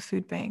 seeing the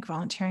food bank,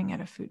 volunteering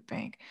at a food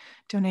bank,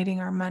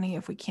 donating our money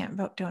if we can't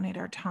donate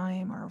our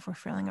time, or if we're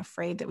feeling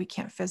afraid that we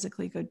can't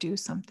physically go do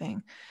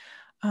something,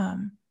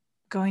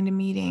 going to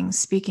meetings,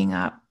 speaking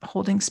up,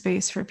 holding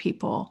space for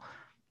people,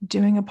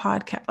 doing a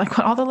podcast, like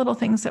all the little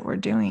things that we're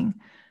doing,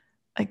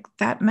 like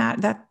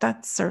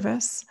that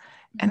service.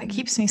 And it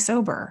keeps me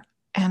sober.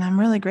 And I'm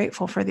really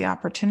grateful for the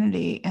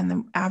opportunity and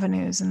the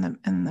avenues and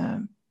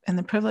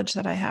the privilege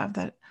that I have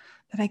that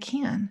I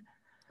can.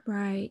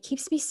 Right.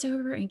 Keeps me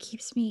sober and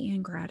keeps me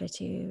in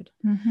gratitude.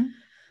 Mm-hmm.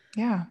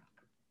 Yeah.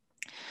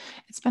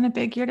 It's been a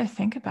big year to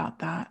think about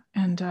that.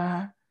 And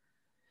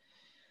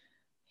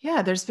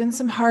there's been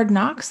some hard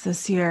knocks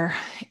this year.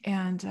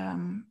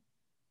 And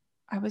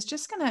I was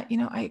just going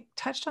to, I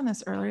touched on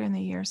this earlier in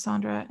the year,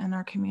 Sondra, and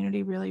our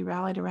community really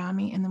rallied around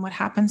me. And then what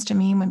happens to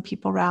me when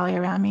people rally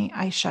around me,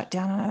 I shut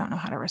down and I don't know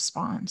how to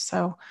respond.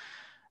 So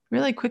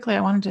really quickly,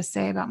 I wanted to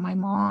say about my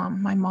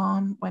mom. My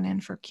mom went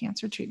in for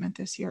cancer treatment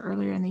this year,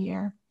 earlier in the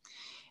year.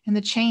 And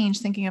the change,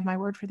 thinking of my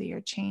word for the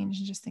year, change,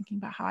 and just thinking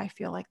about how I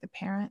feel like the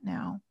parent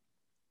now.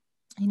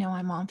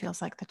 My mom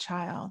feels like the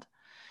child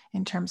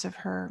in terms of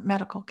her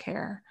medical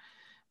care.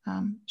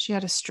 She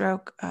had a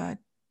stroke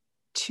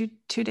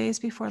two days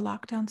before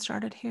lockdown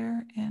started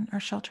here in our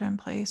shelter in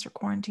place or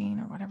quarantine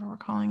or whatever we're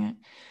calling it.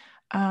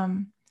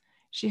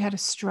 She had a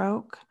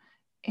stroke,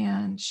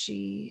 and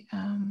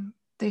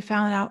they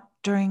found out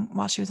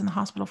while she was in the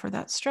hospital for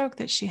that stroke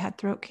that she had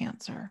throat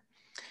cancer.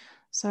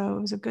 So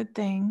it was a good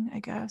thing, I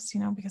guess,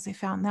 because they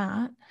found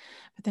that.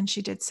 But then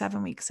she did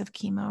 7 weeks of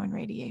chemo and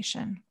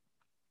radiation,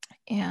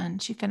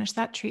 and she finished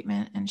that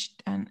treatment.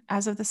 And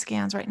as of the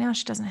scans right now,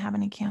 she doesn't have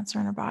any cancer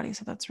in her body.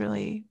 So that's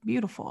really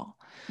beautiful.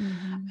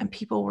 Mm-hmm. And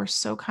people were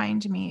so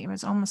kind to me. It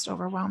was almost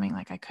overwhelming.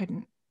 Like I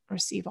couldn't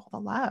receive all the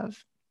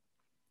love.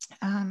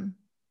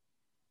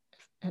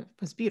 It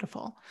was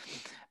beautiful.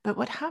 But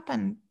what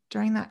happened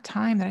during that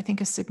time that I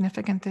think is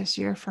significant this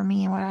year for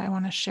me, and what I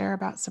want to share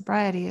about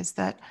sobriety, is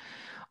that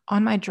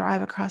on my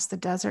drive across the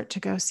desert to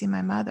go see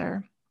my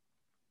mother,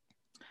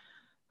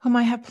 whom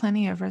I have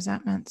plenty of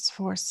resentments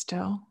for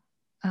still,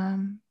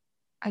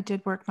 I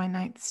did work my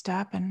 9th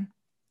step, and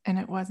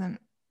it wasn't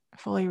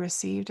fully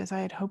received as I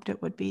had hoped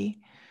it would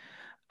be.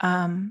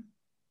 So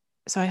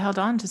I held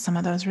on to some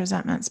of those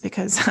resentments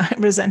because I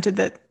resented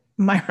that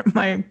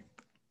my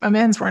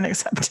amends weren't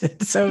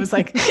accepted. So it was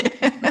like,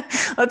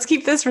 let's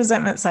keep this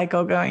resentment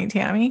cycle going,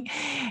 Tammi.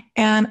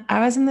 And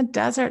I was in the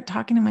desert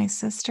talking to my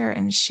sister,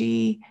 and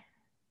she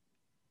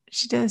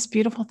did this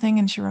beautiful thing.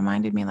 And she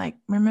reminded me, like,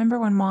 remember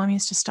when Mom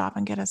used to stop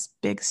and get us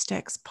big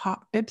stick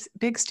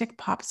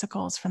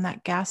popsicles from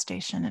that gas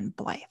station in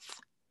Blythe,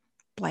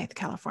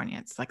 California.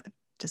 It's like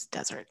just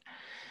desert.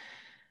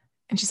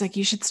 And she's like,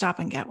 you should stop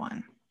and get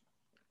one.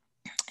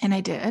 And I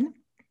did.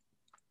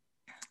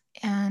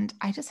 And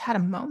I just had a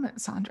moment,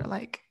 Sondra,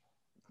 like,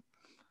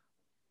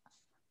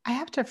 I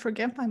have to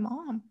forgive my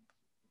mom.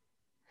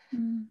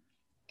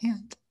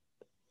 And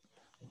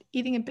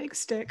eating a big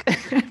stick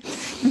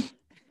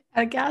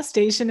at a gas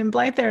station in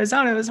Blythe,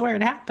 Arizona was where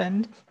it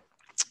happened.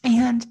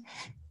 And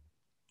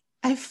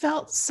I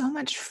felt so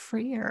much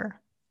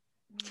freer.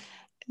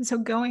 And so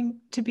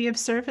going to be of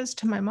service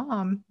to my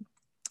mom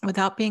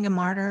without being a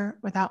martyr,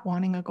 without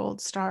wanting a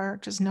gold star,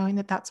 just knowing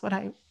that that's what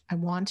I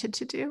wanted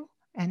to do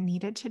and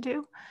needed to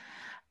do,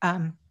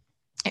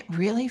 it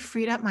really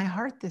freed up my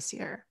heart this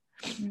year,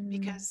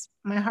 because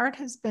my heart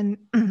has been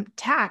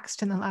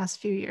taxed in the last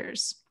few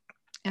years.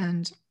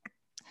 And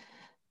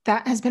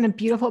that has been a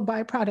beautiful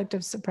byproduct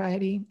of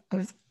sobriety,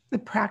 of the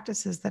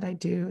practices that I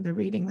do, the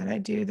reading that I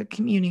do, the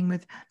communing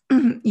with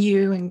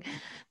you and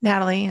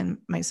Natalie and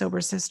my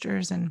sober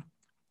sisters. And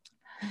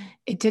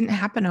it didn't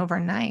happen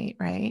overnight,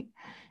 right?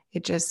 I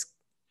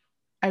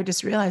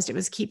just realized it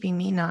was keeping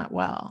me not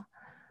well,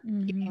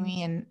 keeping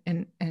me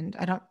and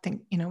I don't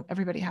think,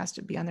 everybody has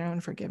to be on their own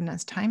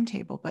forgiveness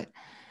timetable, but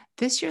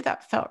this year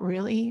that felt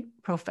really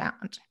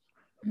profound.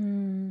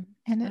 And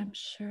I'm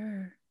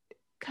sure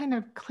kind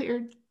of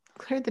cleared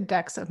the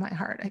decks of my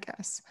heart, I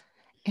guess.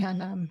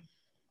 And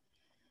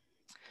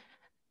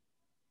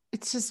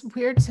it's just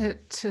weird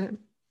to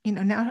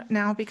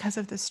now because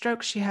of the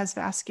stroke, she has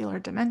vascular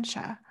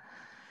dementia.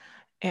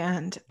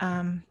 And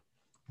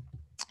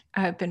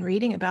I've been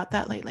reading about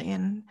that lately,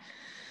 and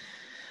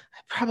I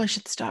probably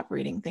should stop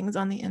reading things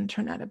on the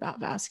internet about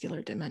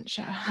vascular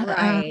dementia.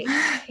 Right.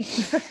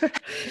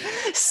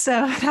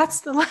 So that's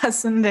the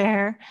lesson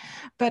there.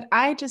 But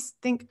I just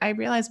think I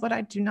realize what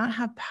I do not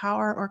have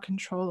power or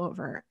control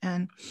over.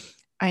 And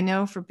I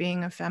know, for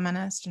being a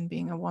feminist and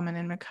being a woman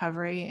in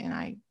recovery,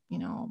 and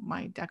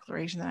my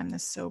declaration that I'm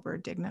this sober,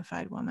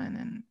 dignified woman,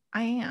 and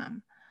I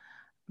am.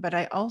 But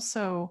I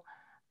also,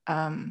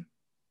 I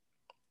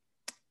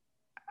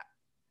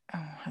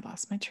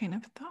lost my train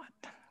of thought.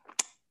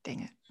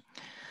 Dang it.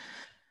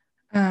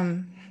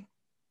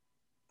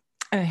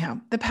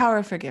 Anyhow, the power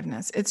of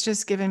forgiveness. It's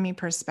just given me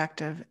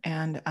perspective,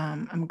 and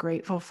I'm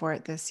grateful for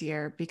it this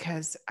year,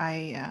 because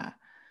I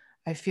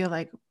feel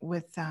like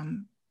with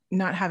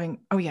not having,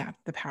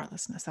 the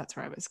powerlessness, that's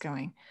where I was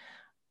going.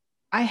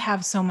 I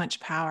have so much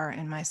power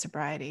in my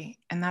sobriety.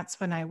 And that's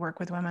when I work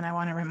with women, I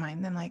want to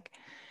remind them, like,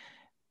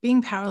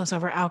 being powerless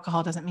over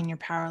alcohol doesn't mean you're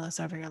powerless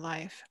over your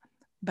life.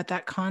 But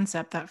that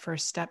concept, that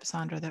first step,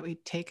 Sondra, that we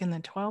take in the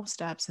 12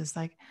 steps is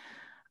like,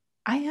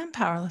 I am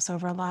powerless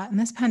over a lot. And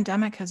this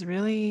pandemic has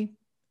really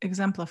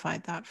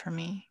exemplified that for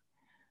me.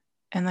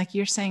 And like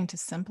you're saying, to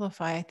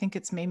simplify, I think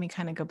it's made me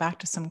kind of go back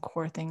to some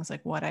core things,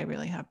 like what I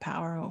really have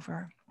power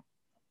over.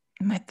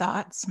 My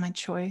thoughts, my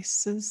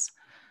choices,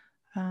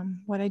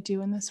 what I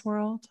do in this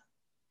world,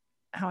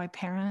 how I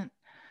parent,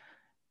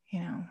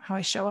 how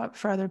I show up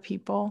for other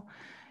people.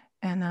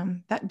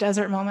 And that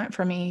desert moment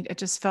for me, it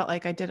just felt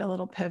like I did a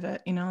little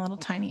pivot, a little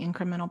tiny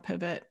incremental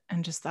pivot,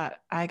 and just thought,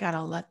 I got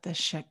to let this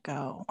shit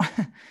go.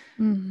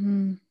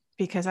 Mm-hmm.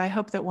 Because I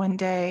hope that one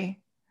day,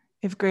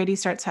 if Grady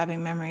starts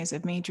having memories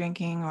of me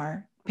drinking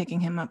or picking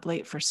him up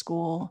late for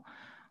school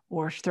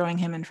or throwing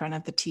him in front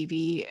of the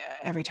TV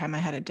every time I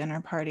had a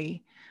dinner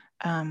party,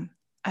 I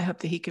hope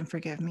that he can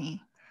forgive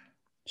me.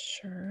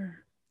 Sure.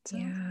 So.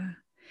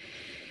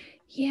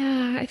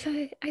 Yeah.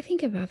 I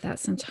think about that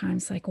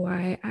sometimes, like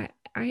why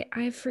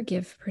I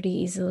forgive pretty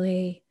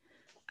easily.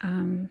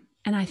 And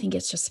I think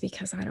it's just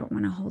because I don't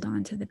want to hold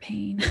on to the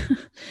pain.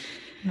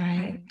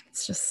 Right.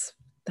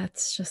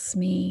 That's just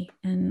me.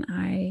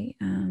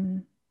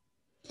 And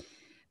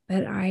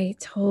but I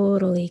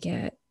totally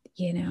get,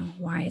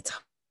 why it's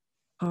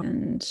hard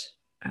and,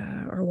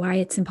 or why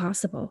it's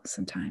impossible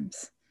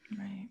sometimes.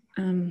 Right.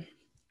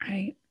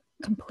 I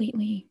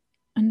completely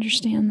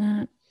understand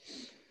that.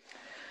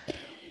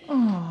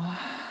 Oh,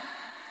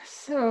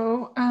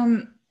 so,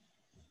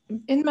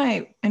 in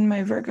my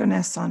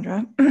Virgo-ness,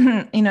 Sondra,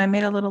 I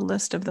made a little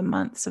list of the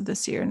months of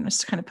this year and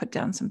just kind of put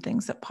down some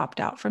things that popped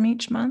out from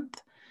each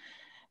month.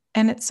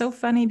 And it's so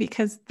funny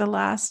because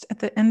at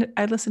the end,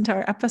 I listened to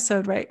our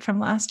episode right from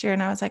last year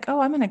and I was like,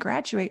 oh, I'm going to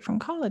graduate from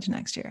college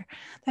next year.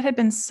 That had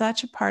been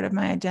such a part of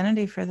my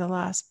identity for the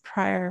last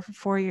prior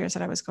 4 years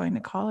that I was going to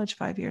college,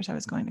 5 years I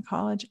was going to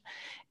college.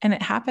 And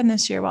it happened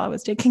this year while I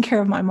was taking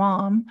care of my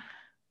mom.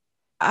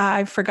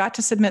 I forgot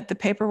to submit the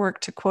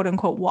paperwork to quote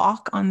unquote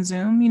walk on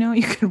Zoom.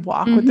 You could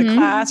walk with the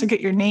class or get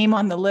your name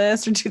on the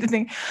list or do the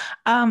thing.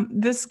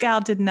 This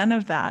gal did none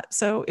of that.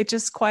 So it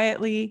just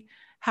quietly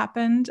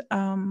happened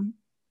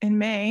in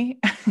May.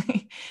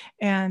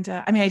 And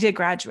I did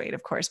graduate,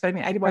 of course, but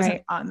I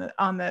wasn't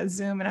on the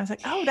Zoom. And I was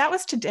like, oh, that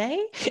was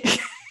today.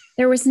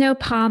 There was no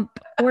pomp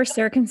or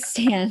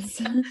circumstance.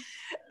 And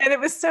it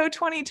was so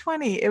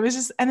 2020. It was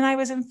just, and then I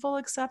was in full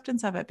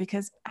acceptance of it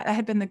because I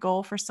had been the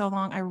goal for so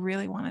long. I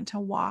really wanted to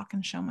walk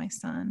and show my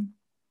son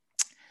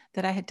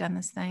that I had done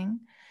this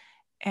thing.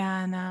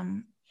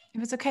 And it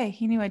was okay.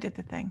 He knew I did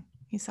the thing.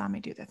 He saw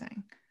me do the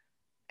thing.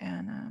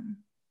 And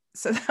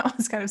so that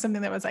was kind of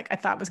something that was like, I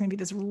thought was going to be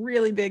this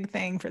really big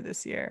thing for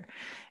this year.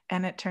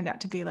 And it turned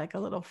out to be like a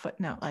little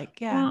footnote, like,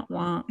 yeah.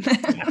 Wah, wah.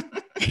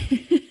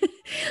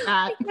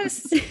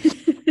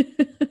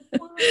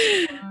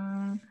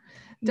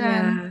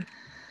 Done.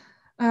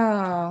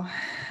 Yeah.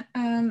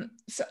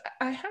 So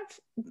I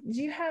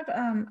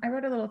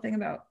wrote a little thing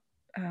about,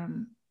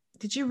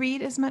 did you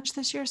read as much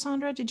this year,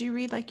 Sondra? Did you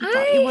read like you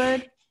thought you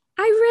would?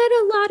 I read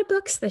a lot of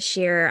books this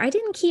year. I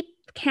didn't keep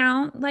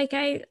count like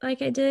I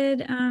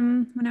did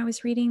when I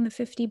was reading the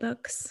 50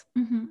 books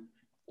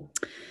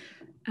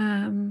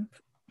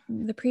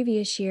the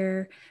previous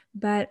year,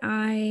 but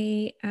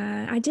I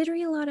did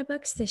read a lot of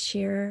books this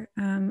year.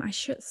 I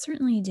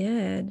certainly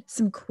did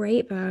some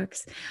great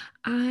books.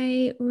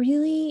 I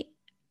really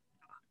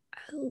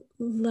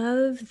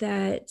love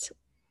that.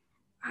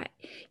 I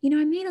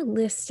made a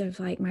list of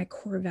like my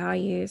core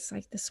values,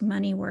 like this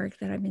money work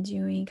that I've been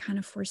doing kind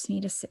of forced me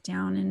to sit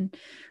down and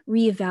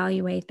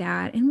reevaluate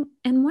that.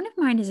 And one of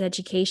mine is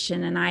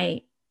education. And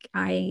I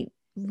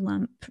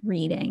lump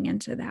reading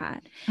into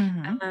that.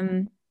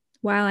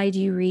 While I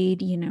do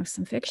read,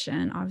 some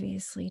fiction,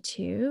 obviously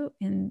too,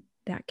 and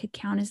that could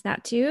count as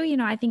that too.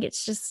 I think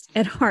it's just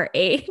at our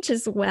age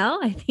as well.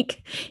 I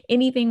think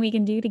anything we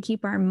can do to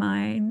keep our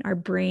mind, our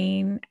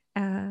brain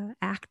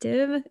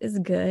active is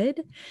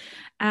good.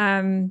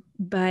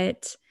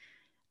 But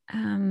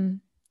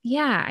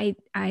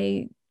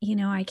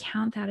I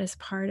count that as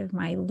part of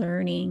my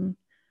learning,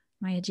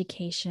 my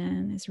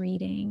education is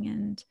reading.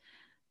 And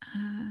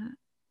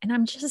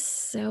I'm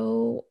just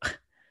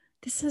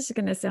this is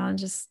going to sound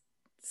just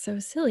so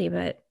silly,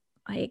 but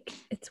like,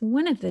 it's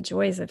one of the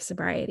joys of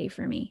sobriety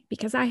for me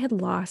because I had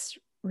lost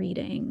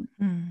reading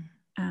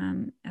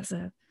as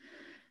a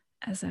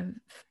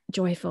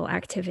joyful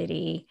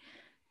activity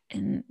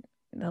in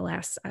the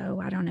last,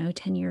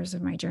 10 years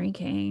of my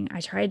drinking. I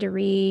tried to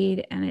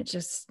read and it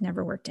just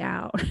never worked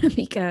out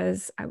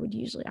because I would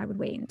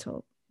wait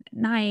until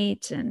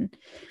night and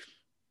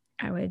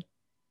I would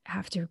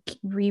have to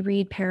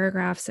reread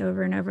paragraphs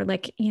over and over.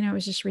 Like, it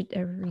was just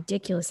a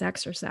ridiculous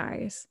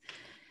exercise.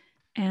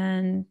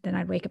 And then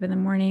I'd wake up in the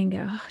morning and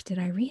go, oh, did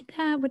I read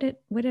that?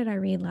 What did I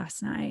read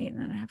last night? And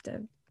then I have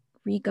to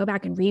go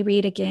back and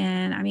reread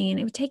again. I mean,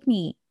 it would take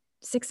me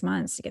 6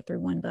 months to get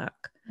through one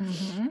book.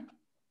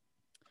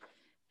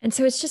 And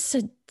so it's just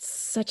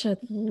such a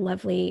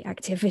lovely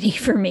activity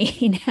for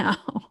me now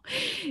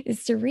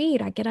is to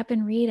read. I get up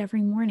and read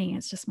every morning.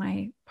 It's just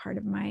part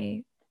of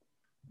my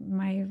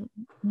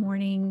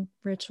morning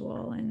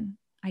ritual, and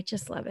I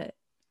just love it.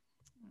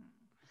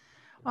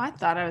 Well, I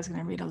thought I was going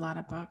to read a lot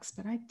of books,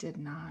 but I did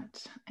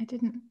not. I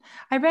didn't.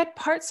 I read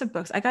parts of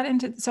books. I got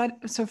into,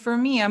 so for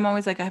me, I'm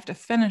always like, I have to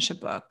finish a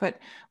book. But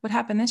what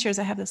happened this year is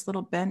I have this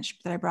little bench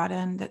that I brought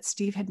in that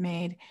Steve had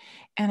made,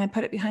 and I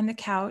put it behind the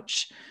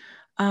couch.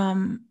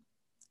 And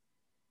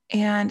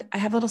I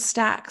have little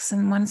stacks,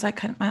 and one's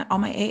like all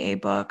my AA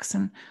books,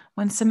 and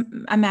one's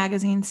a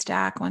magazine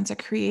stack, one's a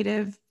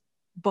creative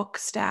book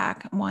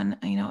stack, one,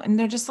 and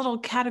they're just little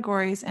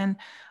categories. And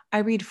I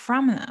read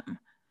from them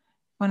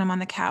when I'm on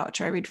the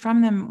couch, or I read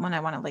from them when I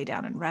want to lay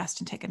down and rest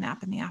and take a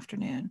nap in the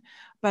afternoon,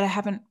 but I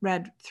haven't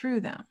read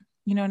through them.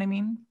 You know what I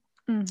mean?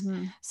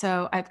 Mm-hmm.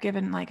 So I've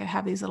given, I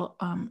have these little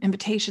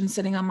invitations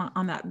sitting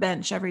on that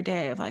bench every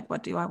day of like,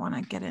 what do I want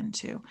to get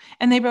into?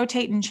 And they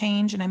rotate and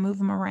change, and I move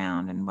them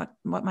around and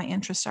what my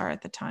interests are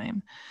at the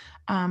time.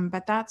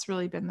 But that's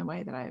really been the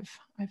way that I've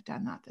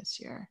done that this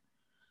year.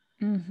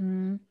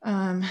 Mm-hmm.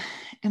 And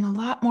a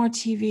lot more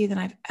TV than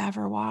I've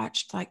ever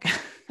watched,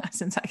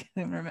 since I can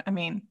remember. I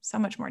mean, so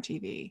much more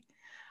TV.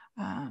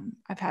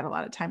 I've had a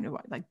lot of time to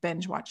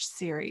binge watch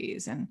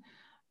series, and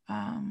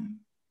that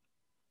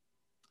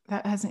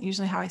isn't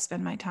usually how I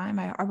spend my time.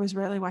 I was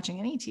rarely watching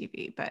any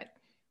TV, but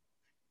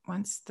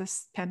once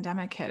this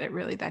pandemic hit,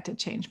 that did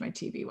change my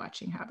TV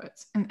watching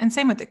habits. And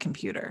same with the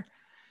computer,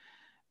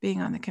 being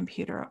on the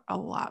computer a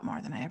lot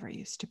more than I ever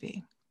used to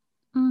be.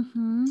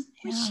 Mm-hmm.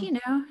 Yeah. Which,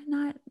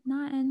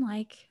 not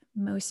unlike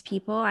most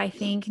people, I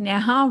think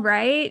now,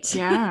 right?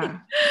 Yeah.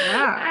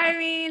 Yeah. I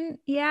mean,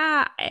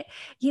 yeah,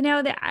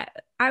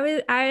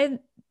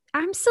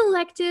 I'm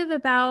selective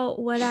about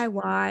what I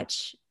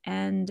watch,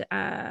 and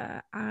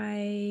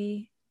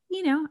I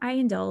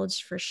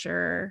indulged for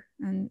sure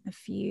in a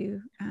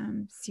few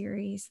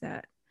series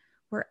that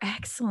were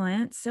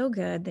excellent, so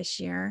good this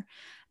year.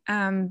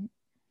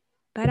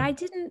 But I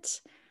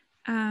didn't,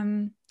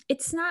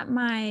 it's not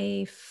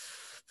my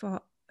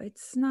fault.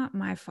 It's not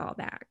my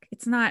fallback.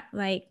 It's not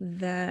like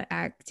the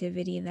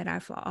activity that I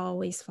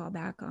always fall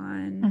back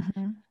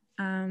on.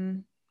 Mm-hmm.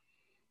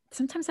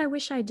 Sometimes I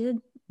wish I did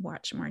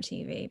watch more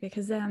TV,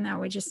 because then that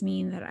would just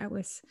mean that I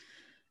was,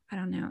 I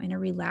don't know, in a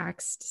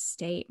relaxed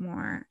state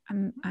more.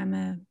 I'm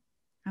a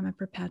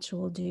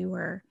perpetual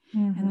doer,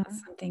 mm-hmm. and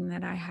that's something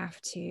that I have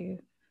to,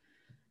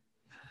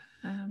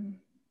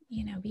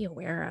 be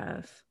aware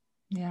of.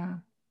 Yeah.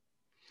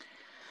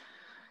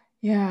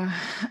 Yeah.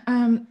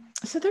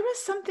 So there was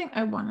something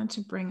I wanted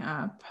to bring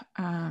up.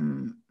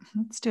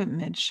 Let's do it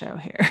mid-show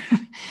here.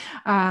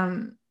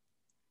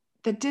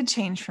 That did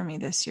change for me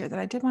this year, that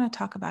I did want to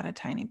talk about a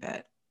tiny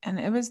bit. And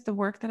it was the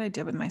work that I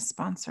did with my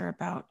sponsor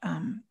about,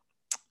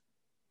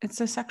 it's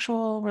a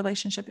sexual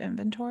relationship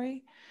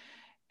inventory.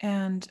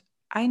 And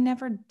I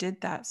never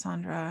did that,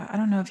 Sondra. I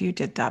don't know if you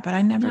did that, but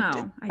I never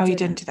did. You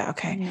didn't do that.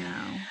 Okay. No.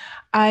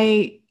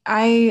 I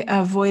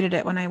avoided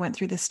it when I went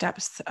through the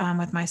steps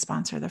with my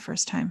sponsor the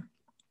first time.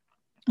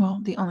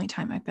 Well, the only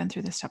time I've been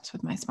through the steps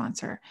with my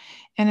sponsor.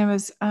 And it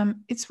was,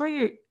 it's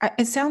where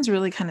it sounds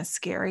really kind of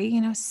scary,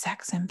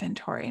 sex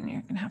inventory, and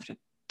you're going to have to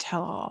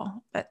tell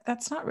all, but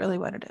that's not really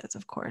what it is,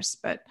 of course.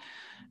 But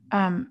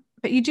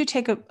you do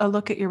take a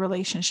look at your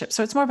relationship.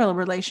 So it's more of a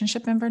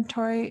relationship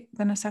inventory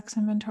than a sex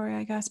inventory,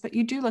 I guess, but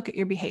you do look at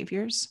your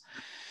behaviors,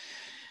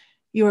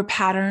 your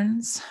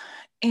patterns.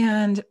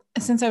 And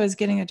since I was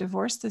getting a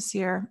divorce this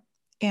year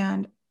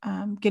and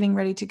getting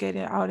ready to get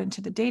out into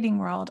the dating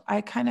world,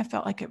 I kind of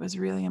felt like it was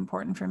really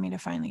important for me to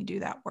finally do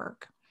that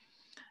work.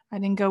 I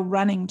didn't go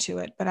running to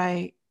it, but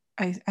I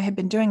had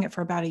been doing it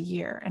for about a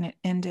year, and it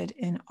ended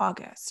in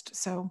August.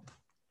 So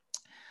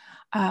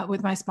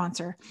with my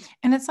sponsor,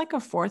 and it's like a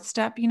fourth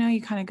step,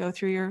 you kind of go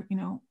through your,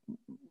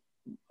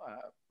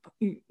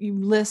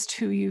 you list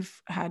who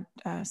you've had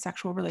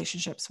sexual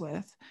relationships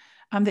with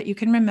that you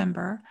can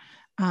remember.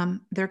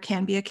 There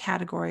can be a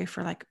category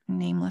for like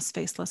nameless,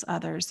 faceless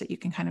others that you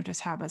can kind of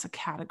just have as a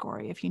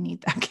category if you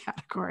need that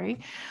category.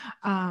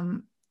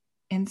 And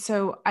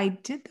so I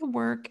did the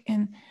work,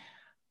 and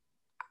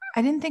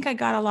I didn't think I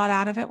got a lot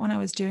out of it when I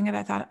was doing it.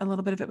 I thought a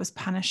little bit of it was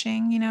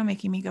punishing,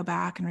 making me go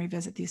back and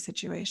revisit these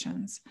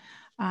situations.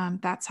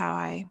 That's how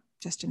I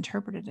just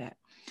interpreted it.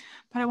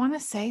 But I want to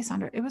say,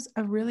 Sondra, it was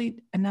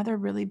another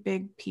really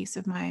big piece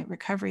of my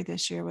recovery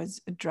this year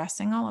was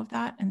addressing all of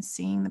that and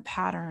seeing the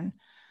pattern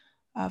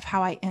of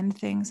how I end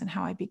things and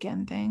how I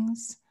begin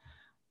things.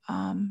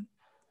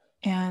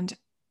 And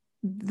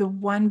the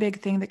one big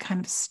thing that kind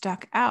of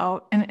stuck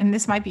out, and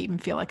this might even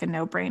feel like a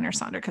no-brainer,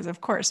 Sondra, because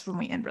of course, when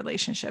we end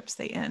relationships,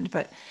 they end,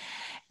 but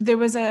there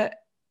was a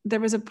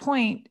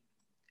point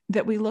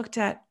that we looked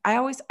at.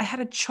 I had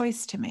a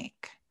choice to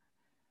make.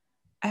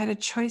 I had a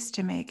choice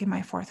to make in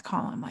my fourth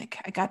column. Like,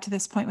 I got to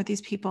this point with these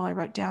people. I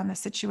wrote down the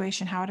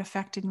situation, how it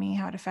affected me,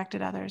 how it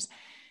affected others.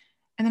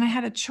 And then I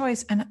had a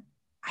choice, and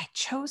I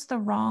chose the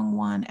wrong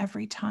one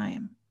every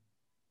time.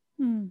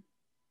 And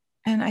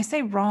I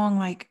say wrong,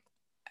 like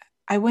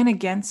I went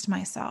against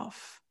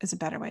myself is a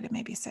better way to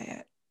maybe say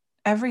it.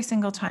 Every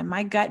single time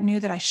my gut knew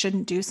that I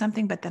shouldn't do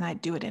something, but then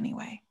I'd do it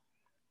anyway.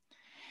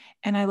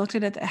 And I looked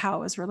at it, how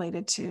it was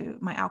related to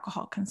my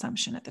alcohol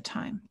consumption at the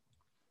time.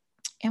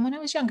 And when I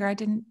was younger, I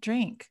didn't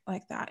drink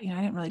like that. I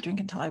didn't really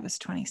drink until I was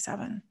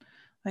 27,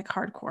 like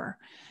hardcore.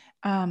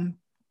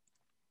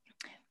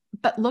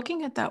 But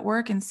looking at that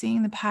work and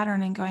seeing the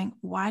pattern and going,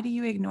 why do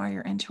you ignore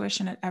your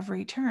intuition at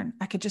every turn?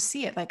 I could just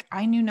see it. Like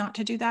I knew not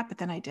to do that, but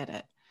then I did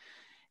it.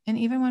 And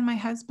even when my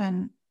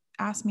husband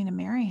asked me to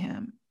marry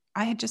him,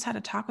 I had just had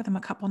a talk with him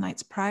a couple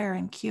nights prior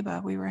in Cuba.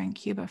 We were in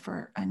Cuba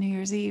for a New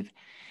Year's Eve.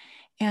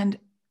 And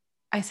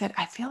I said,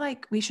 I feel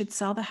like we should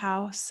sell the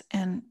house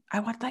and I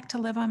would like to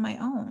live on my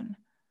own.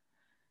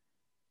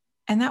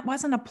 And that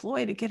wasn't a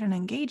ploy to get an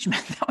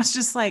engagement. That was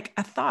just like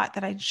a thought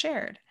that I'd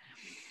shared.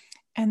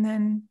 And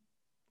then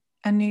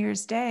on New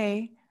Year's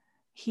Day,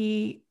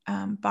 he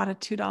bought a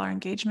 $2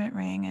 engagement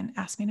ring and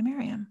asked me to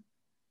marry him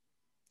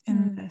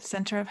in the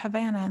center of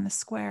Havana, in the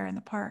square, in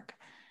the park.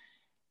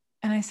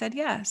 And I said,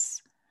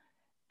 yes.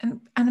 And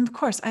of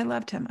course, I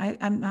loved him.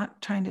 I'm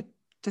not trying to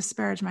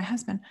disparage my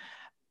husband.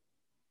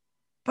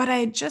 But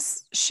I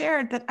just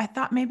shared that I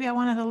thought maybe I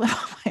wanted to live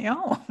on my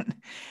own.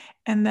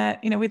 And that,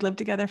 we'd lived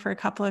together for a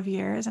couple of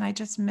years and I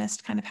just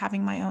missed kind of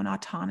having my own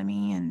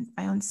autonomy and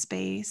my own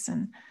space.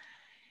 And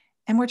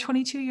we're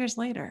 22 years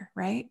later,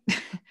 right?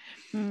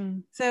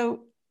 So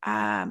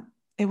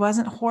it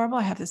wasn't horrible.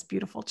 I have this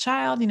beautiful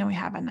child, we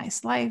have a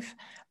nice life,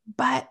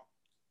 but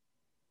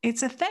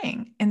it's a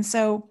thing. And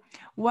so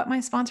what my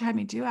sponsor had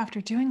me do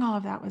after doing all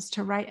of that was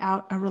to write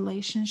out a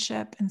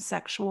relationship and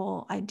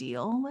sexual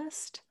ideal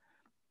list,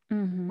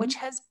 which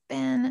has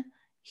been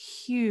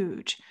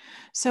huge.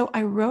 So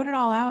I wrote it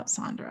all out,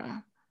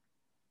 Sondra,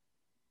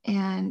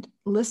 and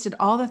listed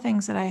all the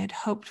things that I had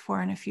hoped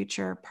for in a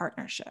future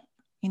partnership,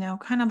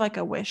 kind of like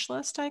a wish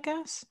list, I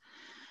guess,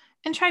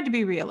 and tried to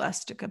be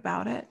realistic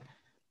about it.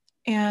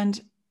 And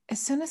as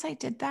soon as I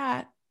did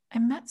that, I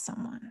met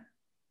someone.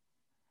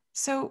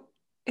 So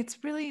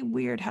it's really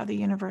weird how the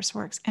universe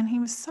works. And he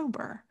was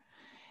sober.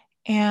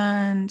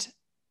 And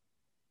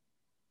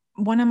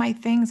one of my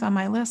things on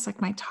my list, like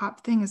my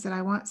top thing, is that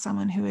I want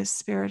someone who is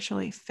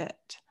spiritually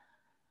fit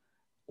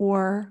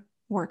or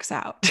works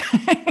out,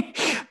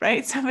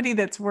 right? Somebody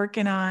that's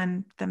working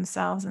on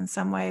themselves in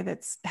some way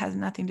that has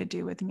nothing to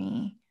do with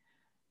me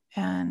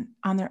and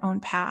on their own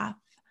path.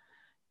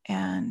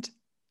 And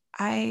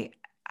I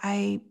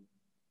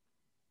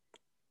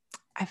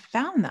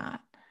found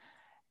that.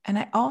 And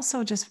I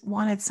also just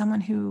wanted someone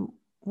who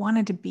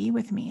wanted to be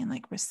with me and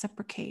like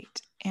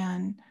reciprocate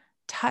and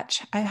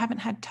touch. I haven't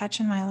had touch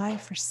in my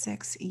life for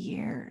 6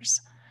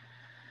 years.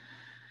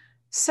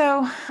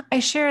 So I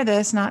share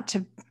this not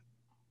to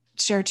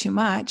share too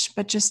much,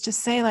 but just to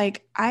say,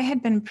 like, I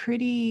had been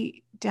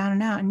pretty down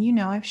and out. And,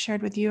 I've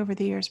shared with you over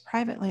the years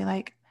privately,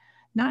 like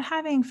not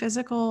having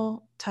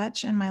physical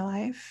touch in my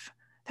life,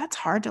 that's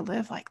hard to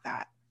live like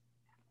that.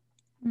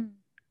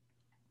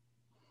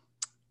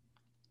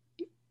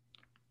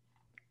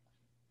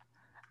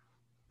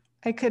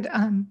 I could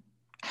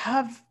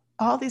have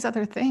all these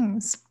other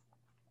things,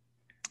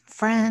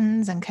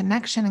 friends and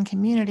connection and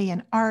community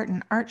and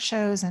art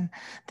shows and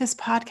this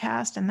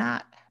podcast and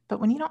that. But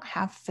when you don't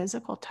have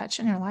physical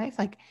touch in your life,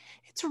 like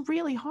it's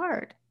really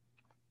hard.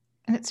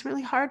 And it's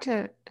really hard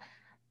to,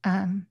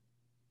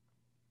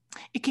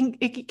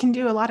 it can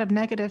do a lot of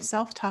negative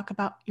self-talk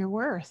about your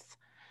worth.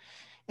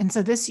 And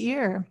so this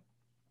year,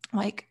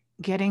 like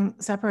getting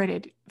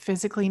separated,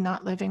 physically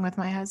not living with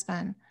my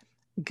husband,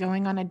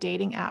 going on a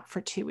dating app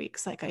for 2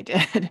 weeks like I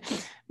did,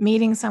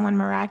 meeting someone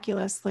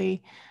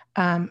miraculously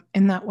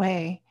in that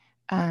way,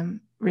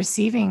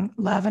 receiving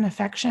love and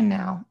affection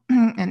now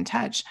and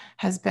touch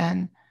has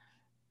been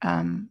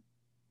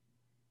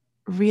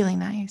really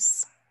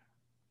nice.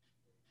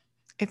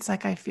 It's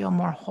like I feel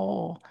more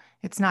whole.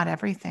 It's not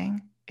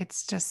everything.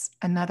 It's just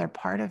another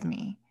part of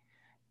me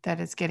that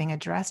is getting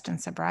addressed in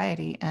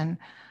sobriety. And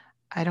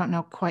I don't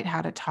know quite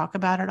how to talk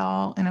about it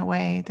all in a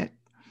way that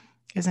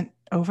isn't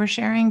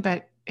oversharing,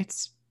 but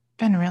it's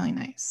been really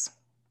nice.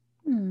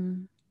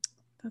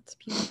 That's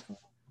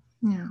beautiful.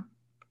 Yeah.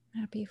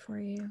 Happy for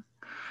you.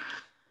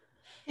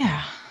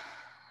 Yeah.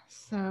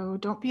 So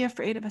don't be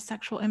afraid of a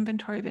sexual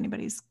inventory if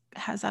anybody's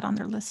has that on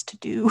their list to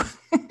do.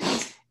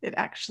 It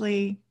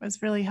actually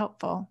was really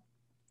helpful.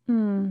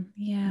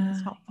 Yeah. It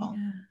was helpful.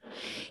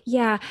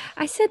 Yeah.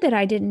 I said that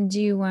I didn't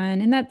do one,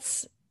 and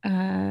that's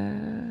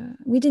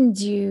I didn't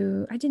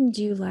do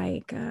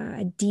like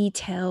a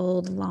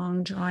detailed,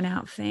 long drawn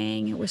out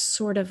thing. It was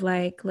sort of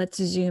like,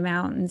 let's zoom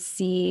out and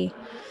see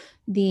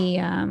the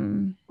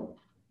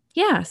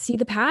see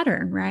the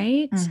pattern,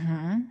 right?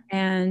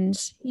 And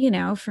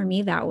for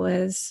me that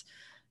was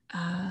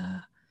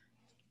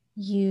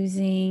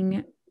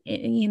using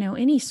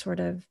any sort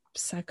of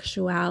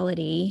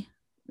sexuality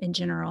in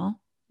general,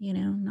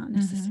 not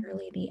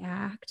necessarily the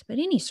act, but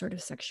any sort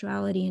of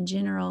sexuality in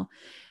general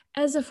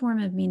as a form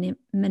of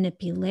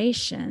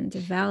manipulation to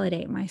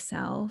validate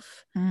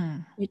myself,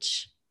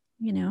 which,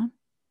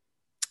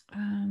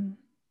 I'm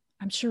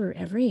sure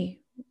every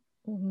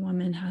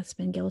woman has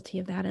been guilty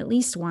of that at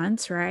least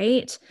once,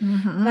 right?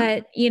 Mm-hmm.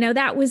 But,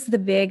 that was the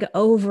big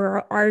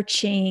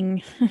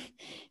overarching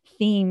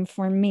theme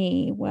for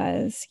me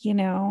was,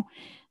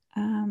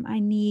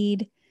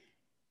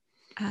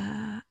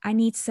 I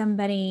need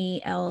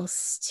somebody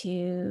else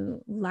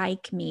to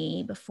like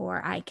me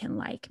before I can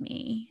like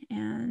me.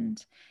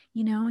 And,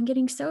 and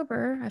getting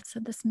sober, I've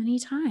said this many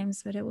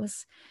times, but it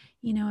was,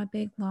 a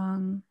big,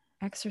 long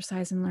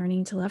exercise in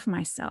learning to love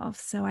myself.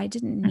 So I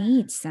didn't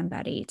need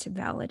somebody to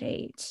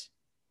validate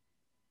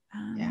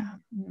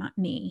not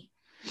me.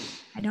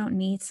 I don't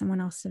need someone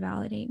else to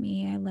validate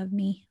me. I love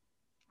me.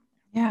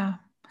 Yeah.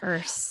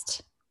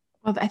 First.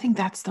 Well, I think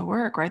that's the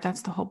work, right?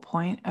 That's the whole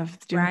point of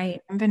doing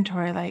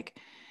inventory. Like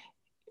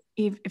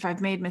if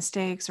I've made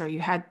mistakes or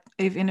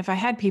even if I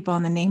had people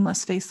on the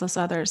nameless, faceless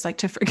others, like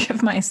to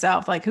forgive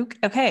myself, like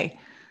okay,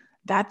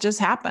 that just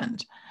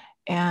happened.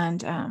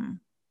 And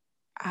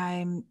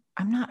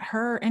I'm not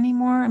her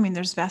anymore. I mean,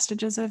 there's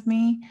vestiges of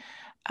me.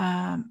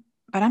 But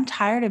I'm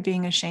tired of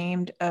being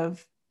ashamed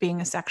of being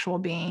a sexual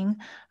being.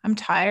 I'm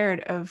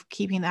tired of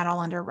keeping that all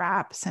under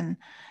wraps and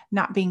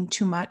not being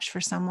too much for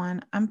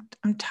someone. I'm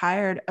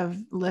tired of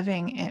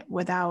living it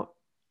without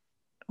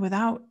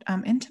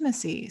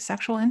intimacy,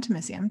 sexual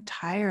intimacy. I'm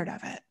tired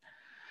of it.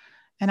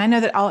 And I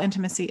know that all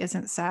intimacy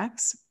isn't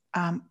sex.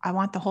 I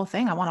want the whole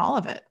thing. I want all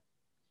of it.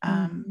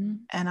 And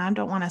I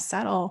don't want to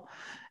settle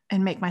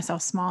and make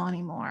myself small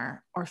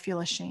anymore or feel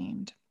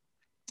ashamed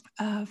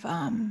of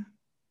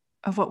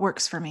what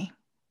works for me.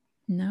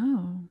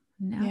 No,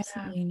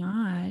 absolutely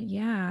not.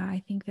 Yeah.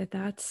 I think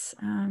that's,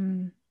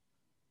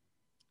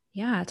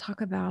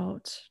 talk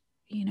about,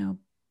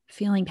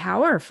 feeling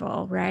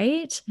powerful,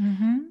 right?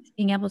 Mm-hmm.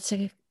 Being able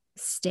to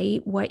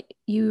state what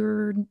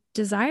your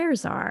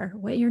desires are,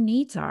 what your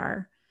needs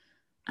are,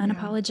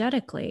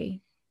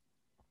 unapologetically.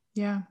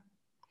 Yeah.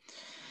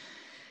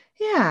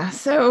 Yeah.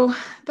 So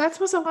that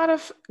was a lot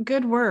of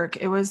good work.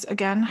 It was,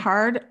 again,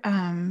 hard,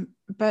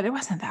 but it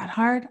wasn't that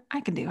hard.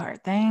 I can do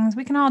hard things.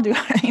 We can all do,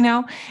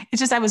 it's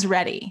just, I was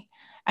ready.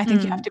 I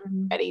think you have to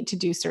be ready to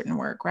do certain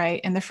work.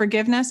 Right. And the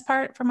forgiveness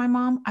part for my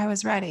mom, I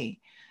was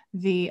ready.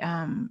 The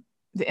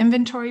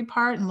inventory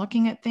part and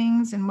looking at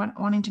things and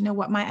wanting to know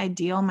what my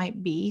ideal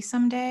might be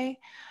someday.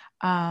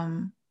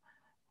 I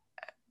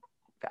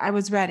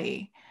was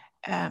ready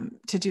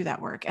to do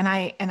that work. And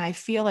I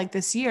feel like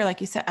this year,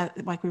 like you said,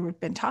 like we've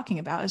been talking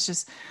about, it's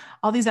just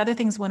all these other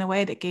things went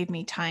away that gave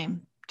me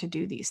time to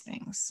do these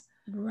things.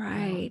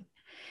 Right.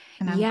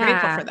 And I'm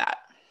grateful for that.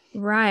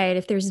 Right.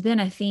 If there's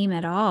been a theme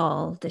at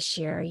all this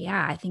year,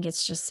 I think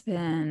it's just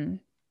been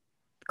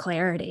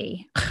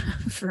clarity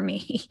for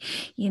me,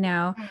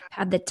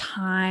 had the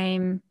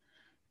time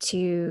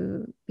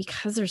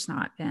because there's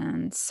not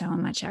been so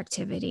much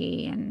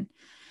activity and,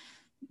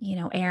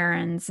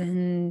 errands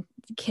and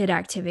kid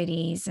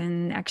activities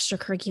and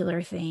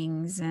extracurricular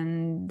things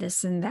and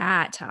this and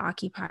that to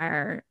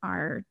occupy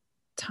our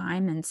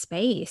time and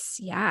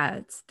space.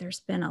 There's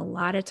been a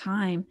lot of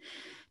time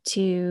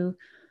to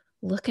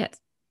look at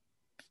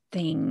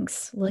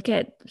things, look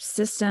at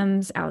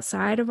systems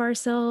outside of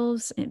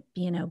ourselves, and,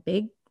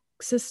 big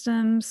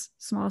systems,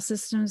 small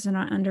systems, and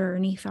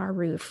underneath our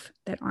roof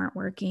that aren't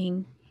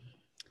working.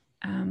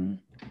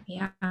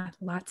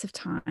 Lots of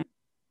time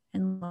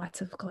and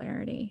lots of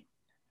clarity.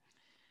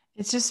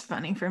 It's just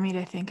funny for me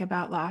to think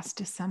about last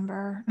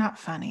December, not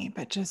funny,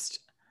 but just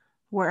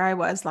where I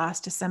was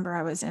last December.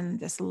 I was in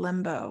this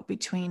limbo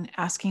between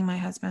asking my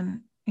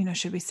husband,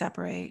 should we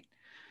separate?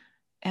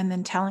 And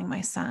then telling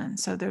my son.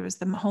 So there was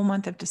the whole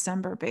month of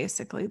December,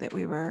 basically, that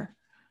we were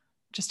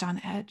just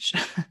on edge,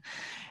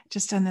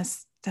 just on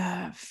this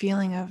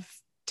feeling of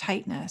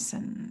tightness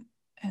and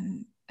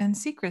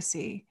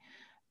secrecy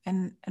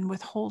and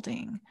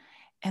withholding.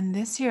 And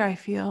this year I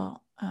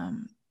feel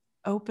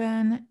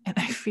open and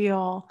I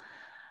feel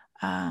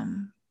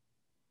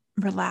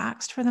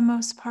relaxed for the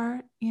most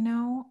part,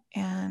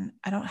 and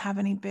I don't have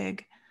any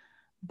big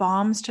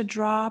bombs to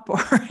drop or,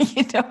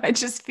 I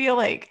just feel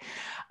like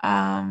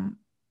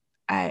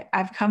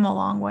I've come a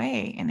long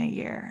way in a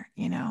year,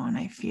 and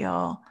I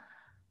feel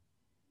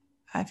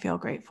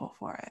grateful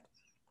for it.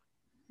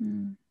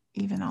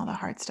 Even all the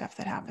hard stuff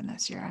that happened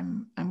this year,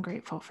 I'm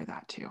grateful for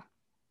that too.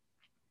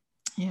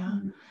 Yeah.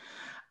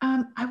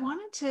 I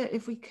wanted to,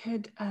 if we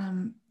could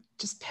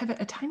just pivot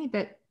a tiny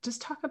bit,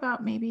 just talk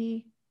about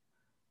maybe,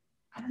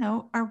 I don't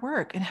know, our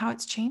work and how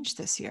it's changed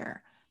this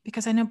year,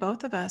 because I know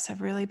both of us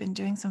have really been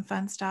doing some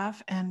fun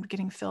stuff and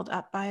getting filled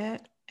up by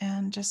it.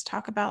 And just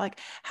talk about, like,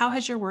 how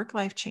has your work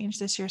life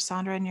changed this year,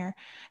 Sondra, and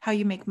how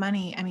you make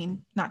money? I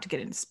mean, not to get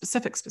into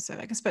specifics,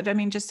 but I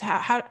mean, just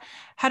how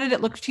did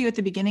it look to you at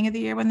the beginning of the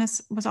year when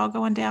this was all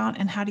going down,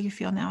 and how do you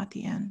feel now at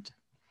the end?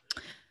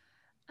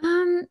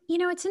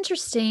 It's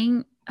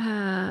interesting.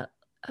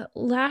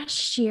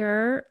 Last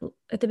year,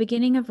 at the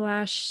beginning of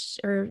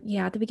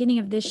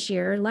this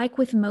year, like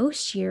with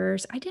most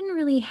years, I didn't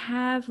really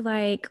have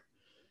like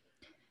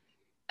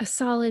a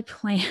solid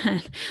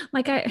plan.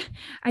 Like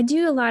I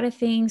do a lot of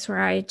things where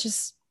I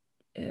just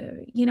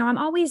I'm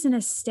always in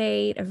a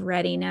state of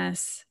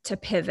readiness to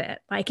pivot.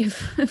 Like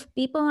if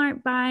people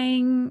aren't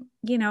buying,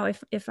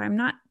 if I'm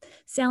not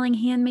selling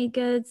handmade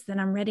goods, then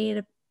I'm ready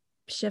to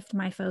shift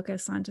my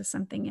focus onto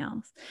something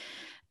else.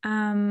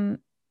 And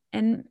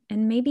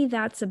maybe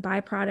that's a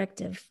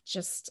byproduct of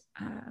just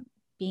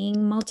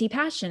being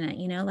multi-passionate,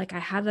 like I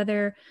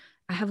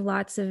have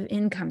lots of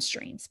income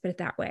streams, put it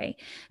that way.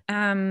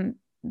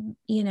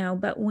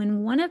 But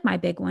when one of my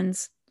big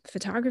ones,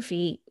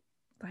 photography,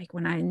 like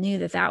when I knew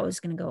that was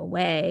going to go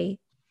away,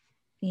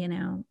 I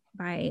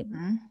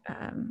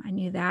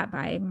knew that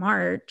by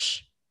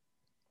March,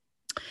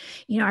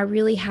 I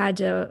really had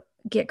to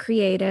get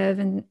creative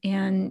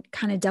and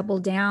kind of double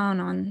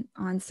down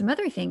on some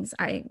other things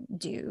I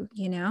do,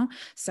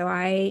 so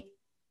I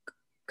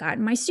got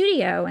in my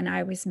studio and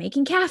I was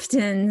making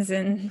caftans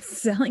and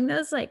selling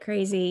those like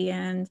crazy,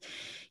 and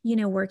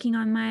working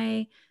on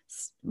my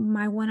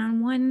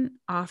one-on-one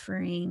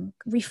offering,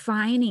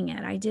 refining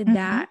it. I did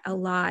that a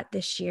lot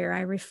this year.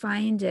 I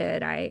refined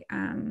it. I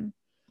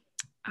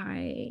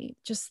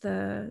just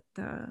the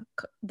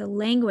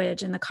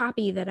language and the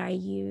copy that I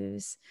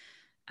use,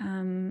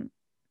 and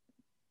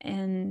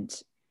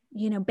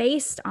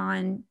based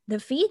on the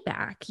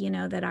feedback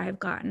that I've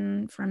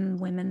gotten from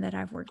women that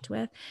I've worked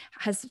with,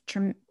 has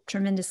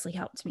tremendously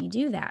helped me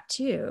do that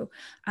too.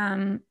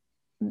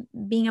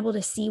 Being able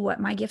to see what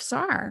my gifts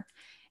are,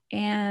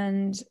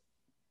 and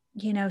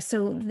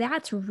so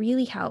that's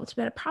really helped.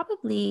 But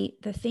probably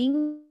the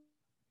thing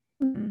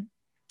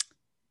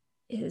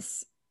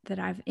is that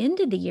I've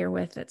ended the year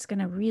with, that's going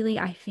to really,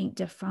 I think,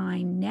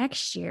 define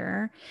next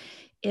year,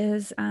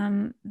 is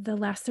the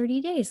last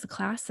 30 days, the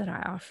class that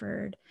I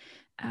offered.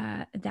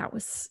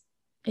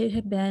 It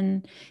had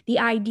been, the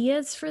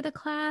ideas for the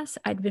class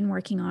I'd been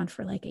working on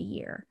for like a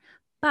year,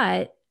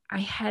 but I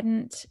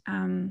hadn't,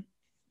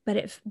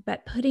 but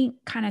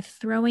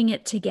throwing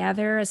it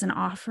together as an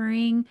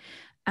offering,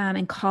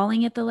 and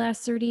calling it the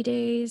last 30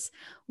 days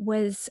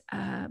was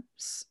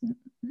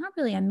not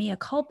really a mea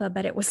culpa,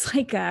 but it was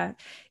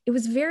it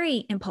was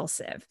very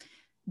impulsive,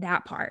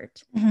 that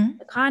part.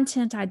 The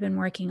content I'd been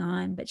working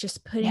on, but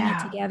just putting it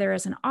together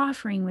as an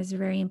offering was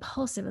very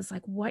impulsive. It was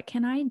like, what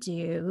can I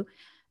do,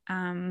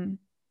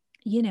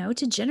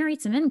 to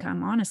generate some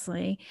income,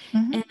 honestly,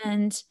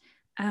 and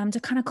to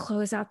kind of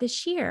close out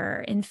this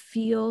year and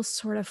feel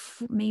sort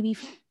of maybe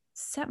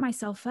set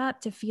myself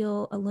up to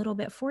feel a little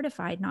bit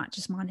fortified, not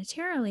just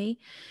monetarily,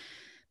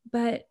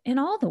 but in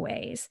all the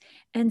ways.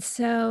 And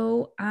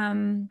so,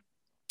 and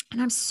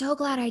I'm so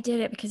glad I did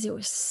it, because it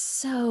was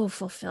so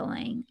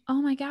fulfilling.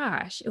 Oh my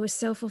gosh, it was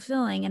so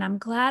fulfilling. And I'm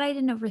glad I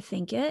didn't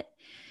overthink it.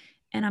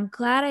 And I'm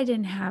glad I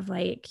didn't have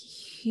like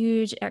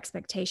huge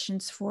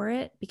expectations for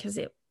it, because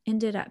it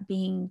ended up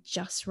being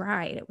just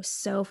right. It was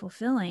so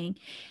fulfilling.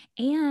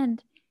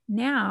 And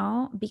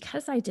now,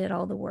 because I did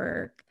all the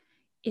work,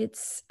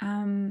 it's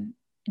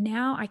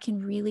now I can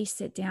really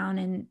sit down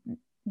and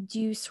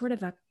do sort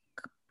of a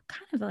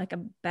kind of like a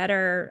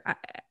better, I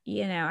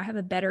have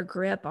a better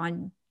grip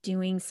on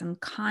doing some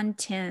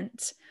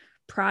content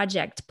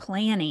project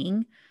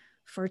planning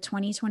for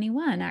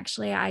 2021.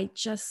 Actually, I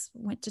just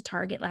went to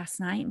Target last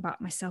night and bought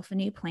myself a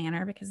new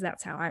planner, because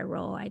that's how I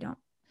roll. I'm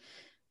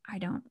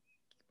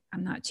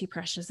not too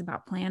precious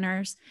about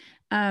planners.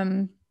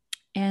 And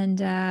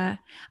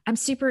I'm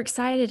super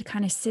excited to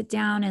kind of sit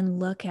down and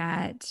look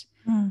at,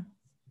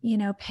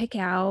 pick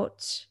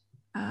out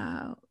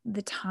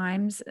the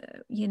times,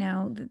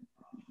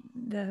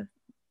 the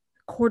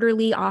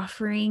quarterly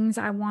offerings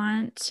I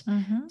want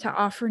to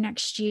offer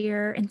next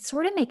year, and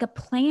sort of make a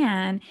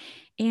plan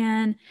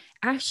and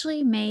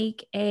actually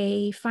make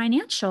a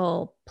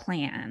financial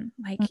plan.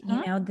 Like,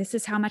 this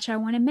is how much I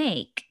want to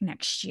make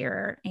next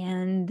year.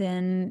 And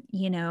then,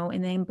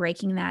 and then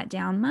breaking that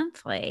down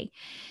monthly.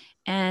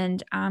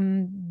 And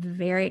I'm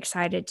very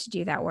excited to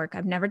do that work.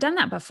 I've never done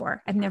that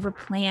before. I've never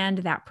planned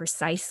that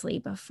precisely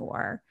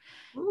before.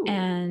 Ooh.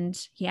 And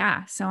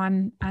so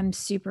I'm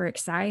super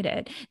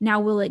excited. Now,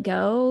 will it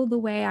go the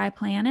way I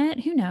plan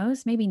it? Who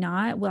knows? Maybe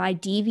not. Will I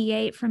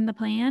deviate from the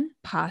plan?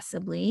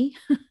 Possibly.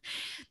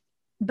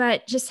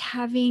 But just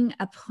having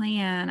a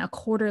plan, a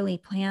quarterly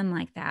plan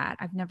like that,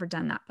 I've never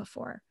done that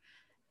before.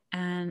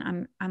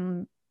 And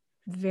I'm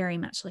very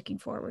much looking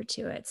forward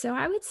to it. So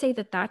I would say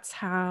that that's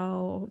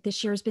how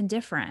this year has been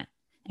different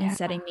and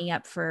setting me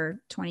up for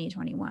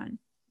 2021.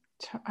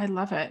 I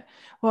love it.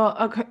 Well,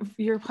 okay,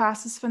 your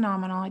class is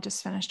phenomenal. I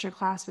just finished your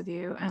class with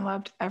you. I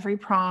loved every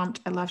prompt.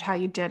 I loved how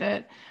you did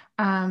it.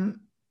 And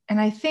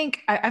I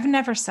think I've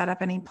never set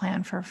up any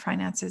plan for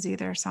finances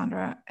either,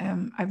 Sondra.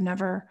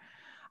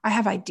 I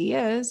have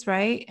ideas,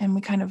 right? And we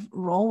kind of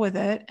roll with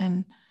it.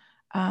 And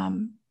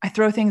I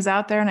throw things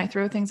out there,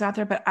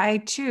 but I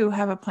too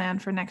have a plan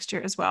for next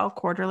year as well,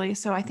 quarterly.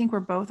 So I think we're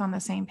both on the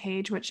same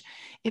page, which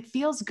it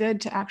feels good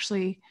to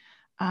actually,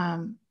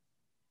 I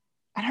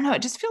don't know,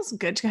 it just feels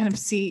good to kind of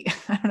see,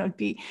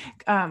 be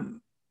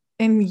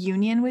in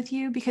union with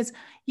you, because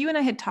you and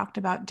I had talked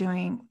about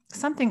doing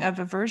something of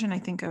a version, I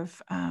think,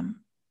 of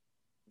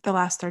the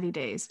last 30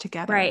 days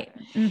together. Right.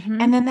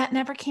 Mm-hmm. And then that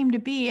never came to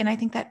be. And I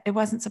think that it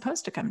wasn't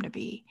supposed to come to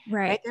be.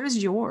 Right. It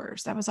was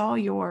yours. That was all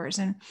yours.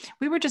 And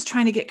we were just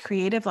trying to get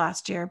creative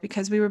last year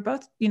because we were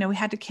both, we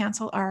had to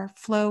cancel our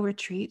flow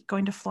retreat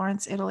going to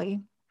Florence,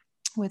 Italy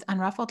with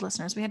Unruffled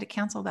listeners. We had to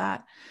cancel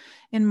that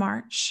in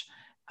March.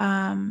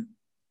 And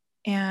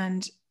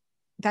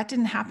that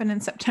didn't happen in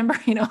September,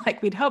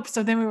 like we'd hoped.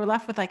 So then we were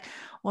left with like,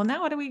 well,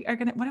 now what are we going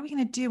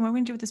to do? What are we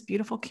going to do with this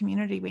beautiful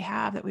community we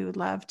have that we would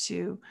love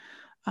to,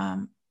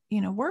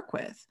 work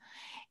with?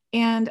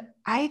 And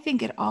I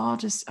think it all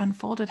just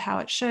unfolded how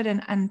it should.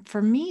 And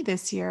for me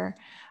this year,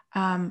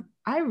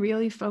 I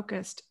really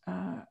focused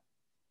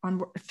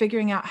on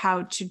figuring out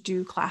how to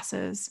do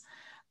classes.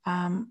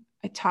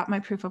 I taught my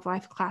Proof of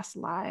Life class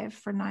live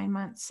for 9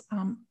 months.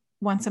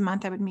 Once a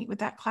month, I would meet with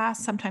that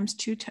class, sometimes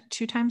two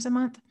times a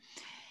month.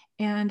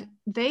 And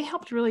they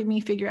helped really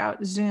me figure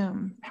out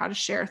Zoom, how to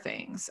share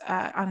things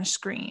on a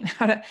screen.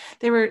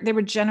 They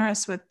were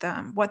generous with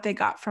what they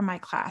got from my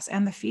class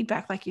and the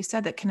feedback, like you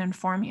said, that can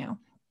inform you.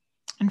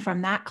 And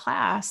from that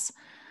class,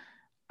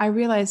 I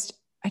realized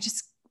I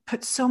just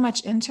put so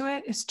much into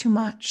it. It's too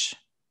much.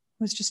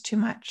 It was just too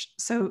much.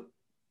 So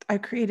I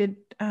created,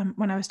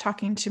 when I was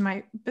talking to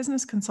my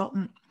business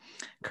consultant,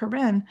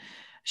 Corinne,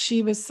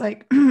 she was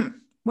like,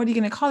 what are you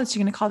going to call this?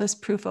 You're going to call this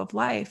Proof of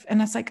Life.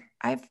 And it's like,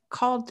 I've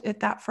called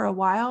it that for a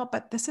while,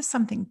 but this is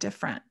something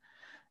different.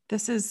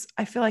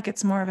 I feel like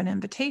it's more of an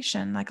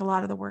invitation, like a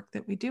lot of the work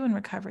that we do in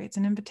recovery, it's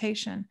an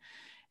invitation.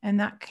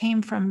 And that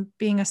came from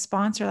being a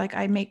sponsor. Like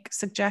I make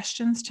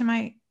suggestions to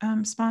my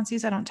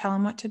sponsees. I don't tell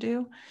them what to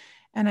do.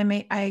 And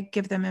I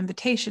give them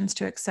invitations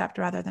to accept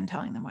rather than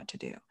telling them what to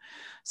do.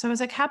 So I was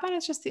like, how about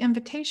it's just the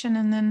invitation?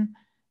 And then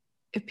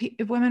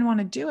if women want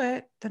to do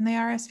it, then they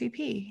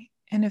RSVP.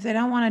 And if they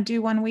don't want to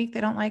do 1 week,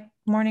 they don't like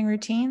morning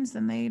routines,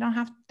 then they don't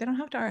have to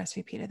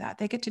RSVP to that.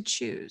 They get to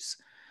choose.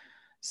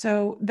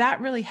 So that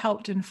really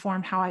helped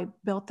inform how I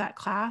built that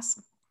class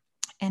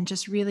and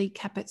just really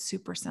kept it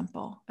super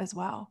simple as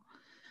well.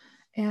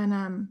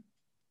 And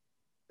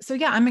so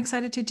yeah, I'm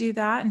excited to do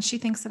that. And she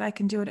thinks that I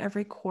can do it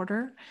every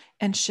quarter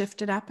and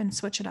shift it up and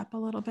switch it up a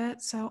little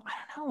bit. So I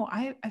don't know.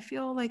 I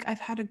feel like I've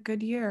had a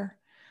good year.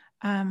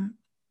 I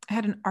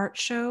had an art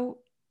show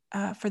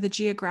for the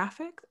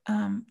Geographic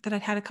that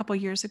I'd had a couple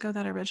years ago,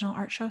 that original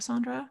art show,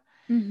 Sondra.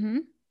 Mm-hmm.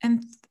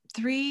 And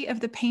 3 of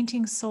the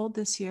paintings sold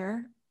this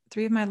year.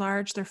 3 of my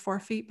large, they're 4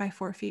 feet by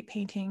 4 feet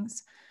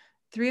paintings.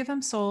 3 of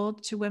them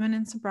sold to women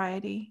in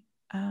sobriety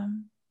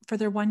for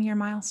their 1-year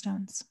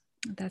milestones.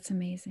 That's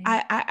amazing.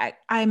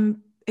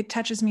 It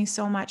touches me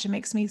so much. It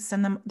makes me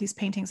send these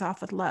paintings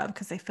off with love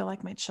because they feel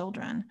like my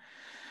children.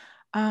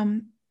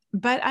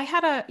 But I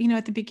had at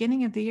the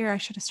beginning of the year, I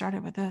should have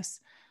started with this.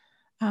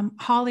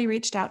 Holly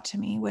reached out to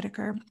me,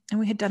 Whitaker, and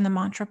we had done the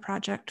mantra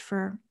project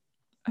for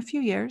a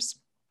few years.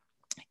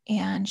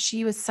 And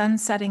she was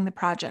sunsetting the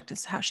project,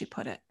 is how she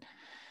put it.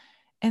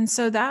 And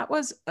so that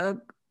was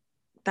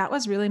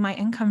really my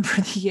income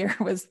for the year,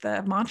 was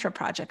the mantra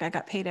project. I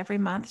got paid every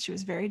month. She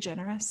was very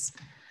generous.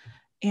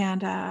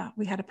 And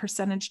we had a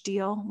percentage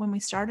deal when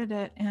we started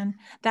it. And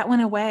that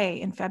went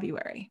away in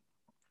February.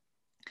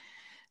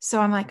 So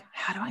I'm like,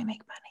 how do I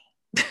make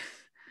money?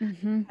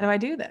 Mm-hmm. How do I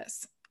do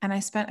this? And I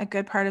spent a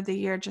good part of the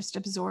year just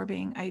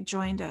absorbing. I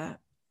joined a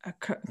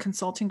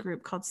consulting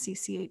group called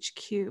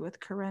CCHQ with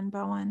Corinne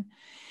Bowen,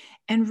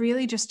 and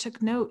really just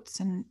took notes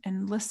and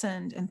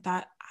listened and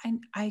thought,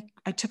 I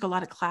took a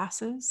lot of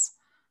classes,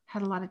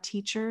 had a lot of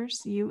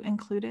teachers, you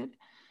included.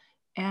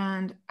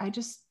 And I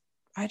just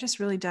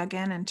really dug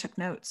in and took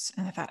notes,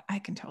 and I thought, I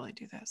can totally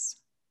do this.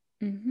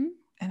 Mm-hmm.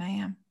 And I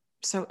am.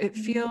 So it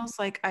feels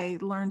like I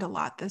learned a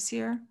lot this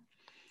year,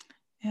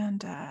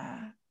 and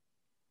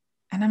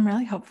I'm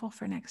really hopeful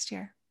for next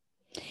year.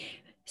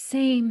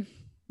 Same.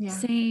 Yeah.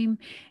 Same.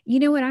 You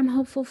know what I'm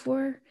hopeful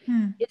for?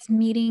 Is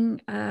meeting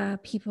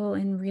people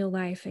in real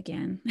life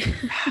again.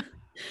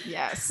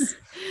 Yes.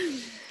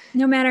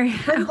 No matter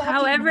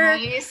however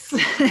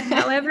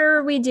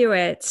we do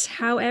it,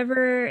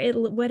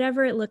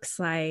 whatever it looks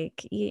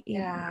like,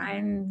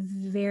 I'm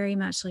very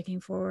much looking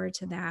forward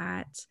to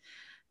that.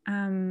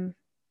 I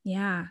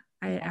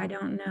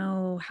don't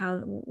know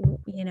how,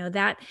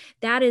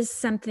 that is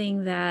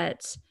something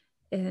that,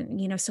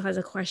 still has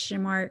a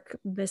question mark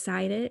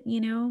beside it,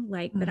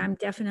 but I'm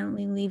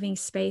definitely leaving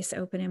space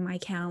open in my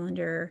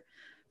calendar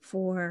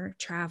for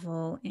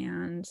travel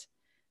and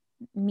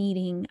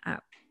meeting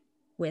up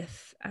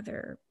with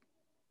other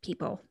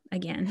people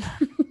again.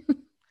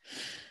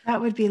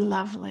 That would be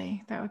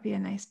lovely. That would be a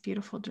nice,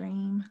 beautiful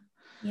dream.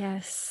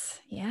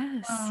 Yes.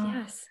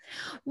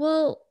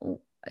 Well,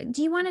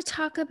 do you want to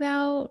talk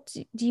about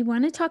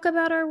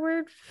our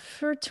word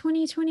for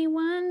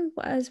 2021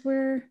 as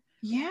we're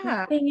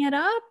wrapping it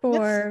up,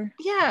 or?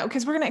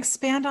 Because we're going to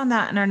expand on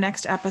that in our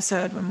next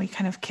episode when we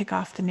kind of kick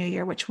off the new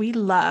year, which we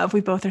love.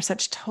 We both are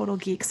such total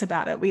geeks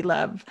about it. We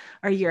love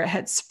our year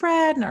ahead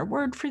spread and our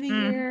word for the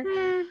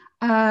year.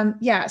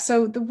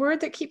 So the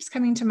word that keeps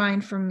coming to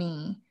mind for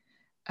me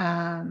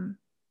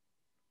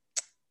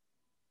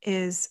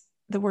is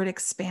the word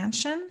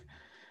expansion.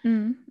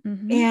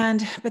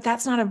 But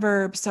that's not a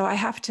verb. So I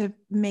have to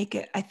make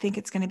it, I think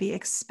it's going to be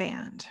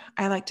expand.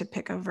 I like to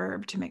pick a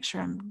verb to make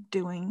sure I'm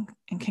doing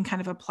and can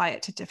kind of apply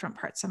it to different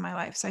parts of my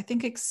life. So I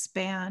think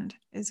expand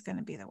is going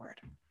to be the word.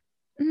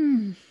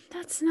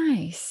 That's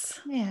nice.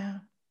 Yeah.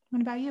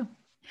 What about you?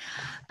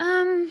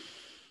 I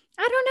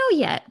don't know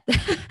yet.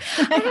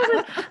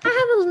 I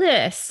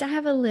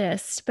have a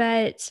list,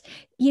 but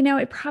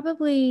it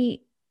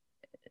probably,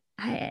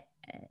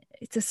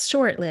 it's a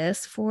short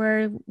list,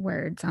 4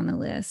 words on the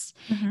list.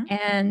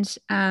 And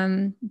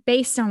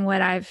based on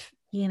what I've,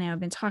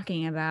 been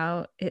talking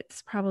about,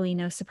 it's probably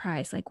no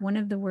surprise. Like one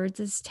of the words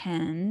is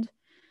tend.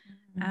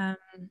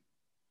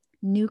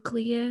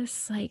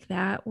 Nucleus, like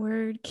that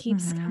word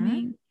keeps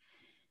coming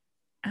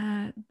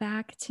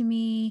back to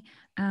me.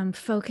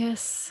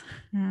 Focus,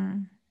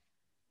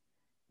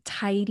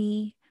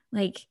 tidy,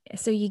 like,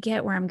 so you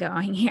get where I'm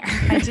going here.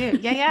 I do.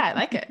 Yeah, I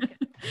like it.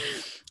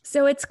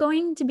 So it's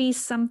going to be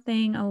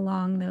something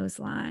along those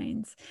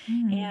lines.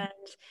 And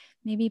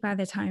maybe by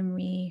the time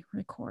we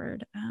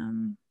record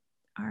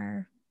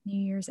our New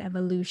Year's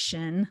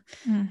evolution,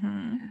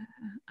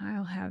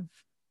 I'll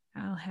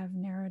have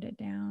narrowed it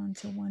down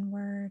to one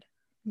word.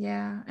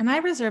 Yeah. And I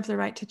reserve the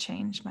right to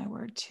change my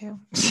word too.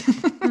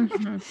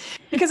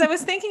 Because I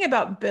was thinking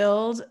about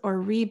build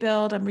or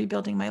rebuild. I'm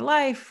rebuilding my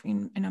life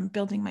and I'm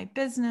building my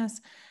business,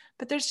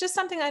 but there's just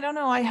something, I don't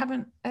know.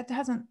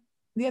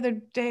 The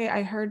other day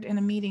I heard in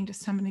a meeting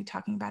just somebody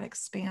talking about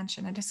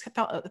expansion. I just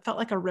felt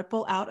like a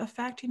ripple out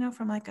effect,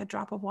 from like a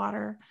drop of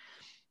water,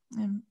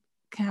 and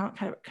kind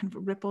of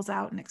ripples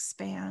out and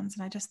expands.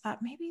 And I just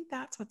thought maybe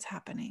that's what's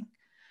happening.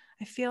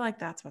 I feel like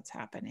that's what's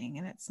happening.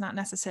 And it's not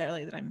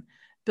necessarily that I'm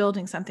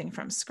building something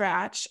from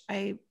scratch.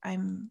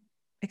 I'm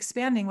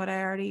expanding what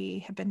I already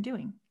have been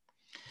doing.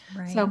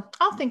 Right. So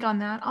I'll think on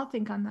that.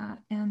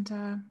 And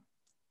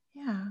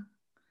yeah.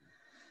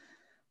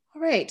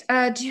 All right.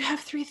 Do you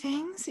have 3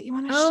 things that you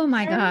want to share? Oh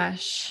my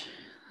gosh.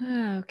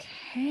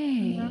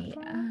 Okay.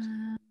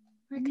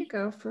 I could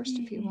go first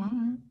if you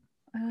want.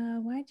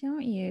 Why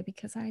don't you?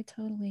 Because I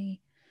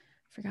totally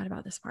forgot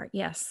about this part.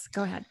 Yes,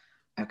 go ahead.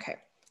 Okay.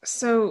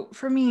 So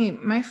for me,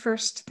 my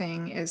first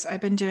thing is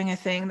I've been doing a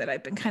thing that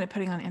I've been kind of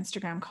putting on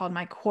Instagram called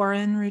my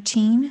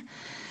Quaran-routine.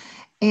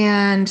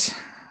 And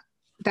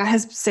that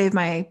has saved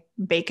my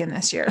bacon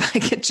this year.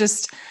 Like it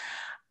just,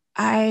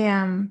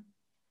 I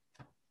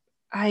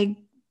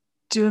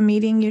do a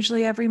meeting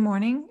usually every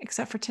morning,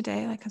 except for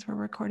today, like because we're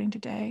recording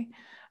today.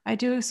 I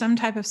do some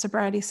type of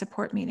sobriety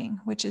support meeting,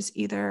 which is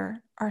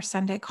either our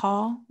Sunday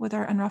call with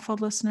our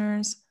Unruffled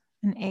listeners,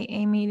 an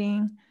AA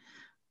meeting.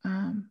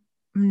 I'm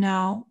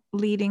now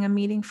leading a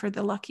meeting for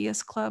the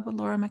Luckiest Club with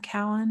Laura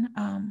McCowan.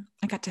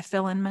 I got to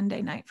fill in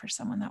Monday night for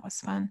someone. That was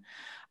fun.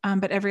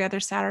 But every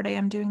other Saturday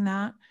I'm doing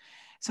that.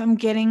 So I'm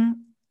getting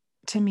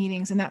to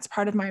meetings, and that's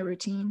part of my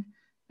routine.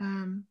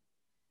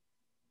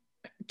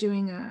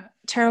 Doing a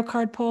tarot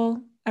card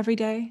pull every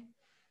day.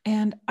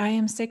 And I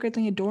am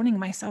sacredly adorning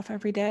myself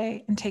every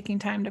day and taking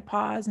time to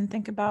pause and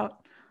think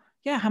about,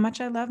 how much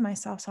I love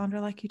myself,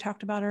 Sondra, like you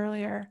talked about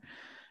earlier,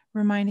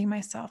 reminding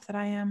myself that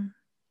I am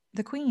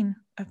the queen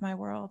of my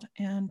world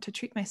and to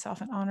treat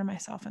myself and honor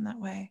myself in that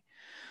way.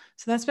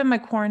 So that's been my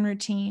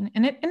Quaran-routine.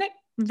 And it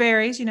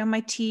varies,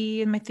 my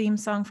tea and my theme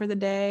song for the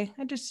day.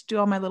 I just do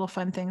all my little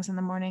fun things in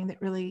the morning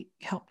that really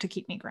help to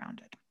keep me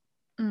grounded.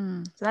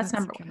 So that's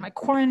number good. 1, my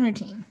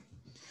Quaran-routine.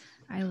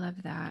 I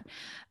love that.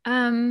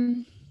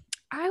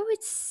 I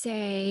would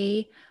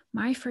say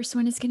my first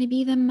one is going to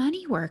be the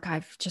money work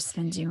I've just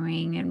been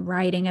doing and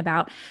writing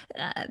about.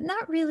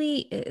 Not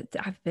really,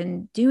 I've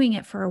been doing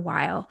it for a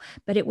while,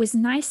 but it was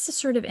nice to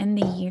sort of end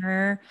the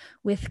year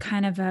with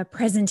kind of a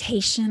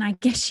presentation, I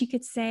guess you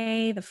could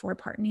say, the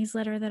 4-part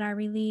newsletter that I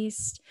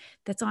released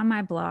that's on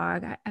my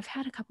blog. I've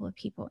had a couple of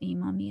people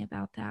email me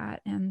about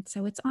that. And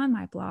so it's on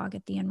my blog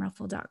at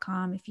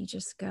theunruffled.com. If you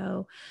just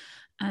go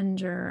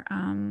under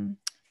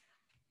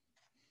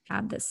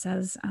tab that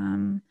says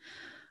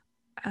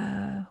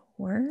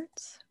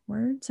words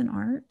and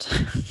art.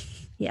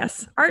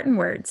 Yes, art and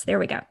words. There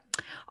we go.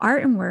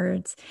 Art and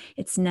words.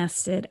 It's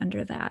nested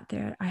under that.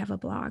 There, I have a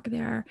blog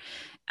there.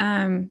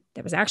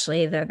 That was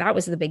actually that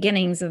was the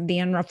beginnings of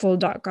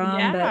theunruffled.com.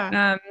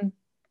 Yeah. But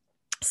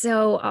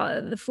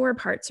so the 4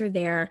 parts are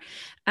there.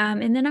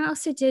 And then I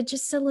also did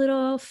just a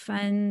little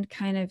fun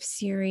kind of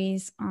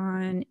series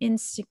on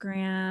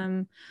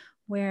Instagram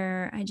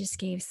where I just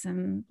gave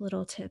some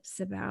little tips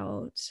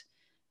about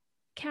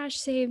cash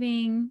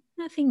saving,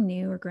 nothing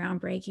new or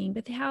groundbreaking,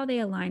 but how they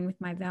align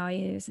with my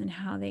values and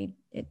how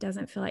it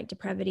doesn't feel like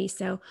depravity.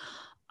 So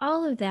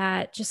all of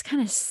that, just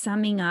kind of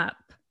summing up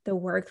the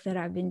work that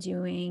I've been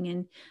doing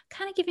and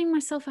kind of giving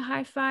myself a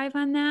high five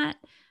on that,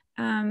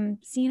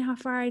 seeing how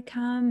far I'd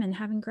come and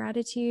having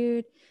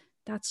gratitude.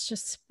 That's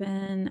just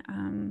been,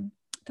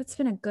 it's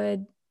been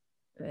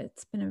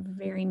a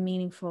very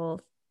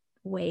meaningful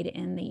way to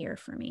end the year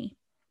for me.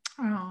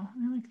 Oh,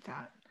 I like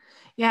that.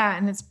 Yeah.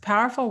 And it's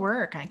powerful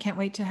work. I can't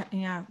wait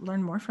to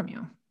learn more from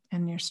you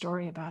and your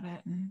story about it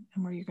and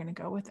where you're going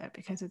to go with it,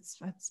 because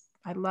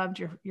I loved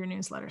your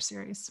newsletter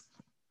series.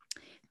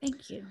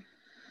 Thank you.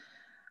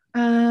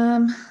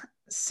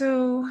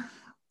 So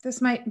this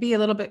might be a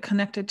little bit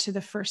connected to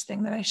the first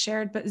thing that I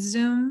shared, but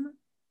Zoom,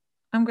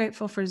 I'm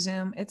grateful for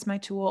Zoom. It's my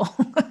tool.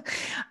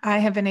 I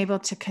have been able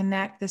to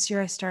connect. This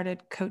year I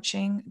started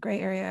coaching, gray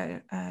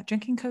area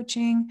drinking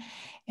coaching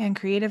and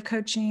creative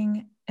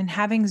coaching, and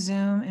having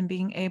Zoom and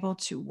being able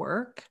to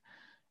work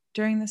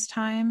during this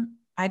time.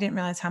 I didn't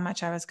realize how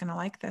much I was going to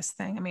like this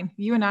thing. I mean,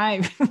 you and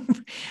I,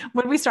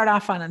 what did we start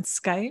off on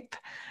Skype?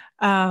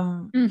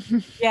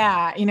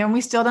 Yeah, and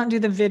we still don't do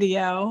the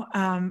video,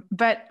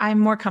 but I'm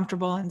more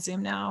comfortable in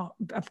Zoom now,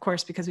 of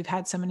course, because we've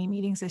had so many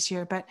meetings this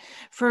year. But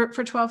for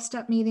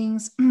 12-step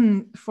meetings,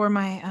 for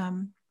my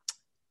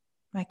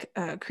my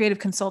creative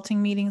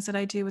consulting meetings that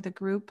I do with a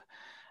group,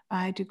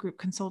 I do group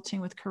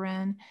consulting with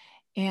Corinne,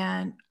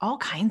 and all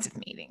kinds of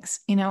meetings.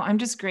 I'm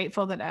just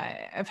grateful that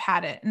I've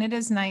had it, and it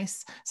is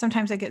nice.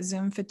 Sometimes I get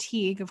Zoom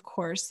fatigue, of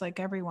course,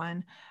 like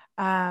everyone.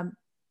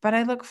 But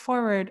I look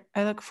forward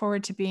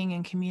to being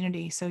in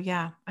community. So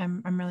yeah,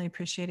 I'm really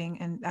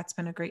appreciating, and that's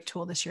been a great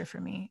tool this year for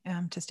me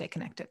to stay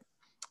connected.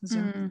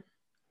 Zoom.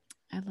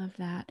 I love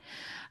that.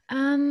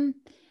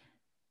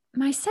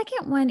 My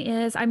second one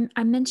is,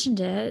 I mentioned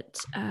it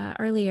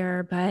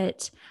earlier,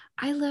 but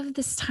I love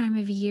this time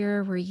of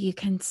year where you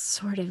can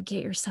sort of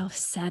get yourself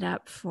set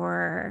up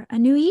for a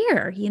new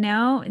year,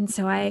 And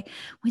so I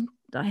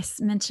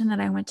mentioned that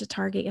I went to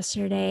Target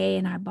yesterday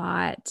and I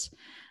bought,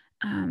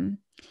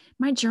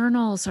 my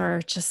journals are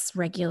just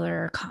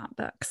regular comp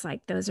books.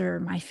 Like those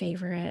are my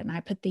favorite. And I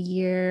put the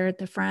year at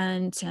the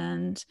front,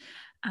 and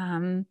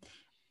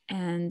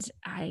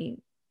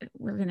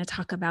we're going to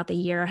talk about the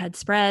year ahead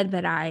spread,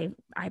 but I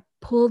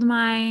pulled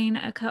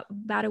mine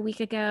about a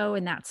week ago,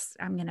 and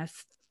I'm going to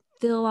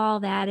fill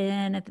all that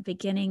in at the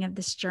beginning of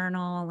this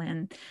journal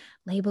and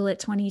label it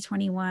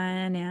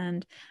 2021.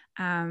 And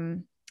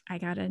I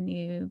got a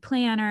new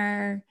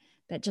planner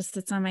that just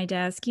sits on my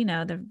desk,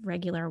 the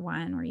regular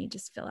one where you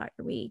just fill out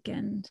your week.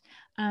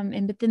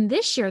 But then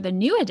this year, the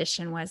new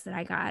addition was that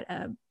I got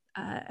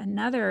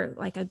another,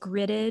 like a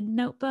gridded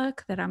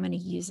notebook that I'm going to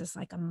use as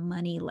like a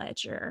money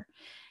ledger.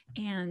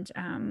 And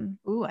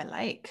ooh,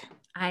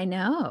 I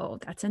know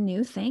that's a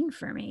new thing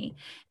for me.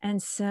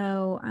 And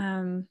so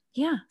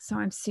so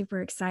I'm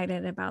super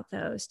excited about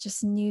those,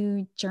 just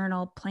new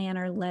journal,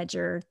 planner,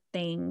 ledger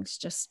things,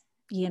 just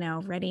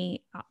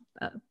ready,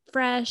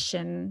 fresh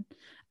and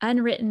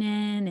unwritten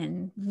in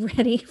and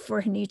ready for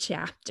a new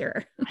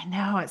chapter. I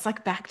know, it's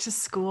like back to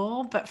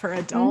school, but for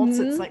adults.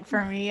 It's like,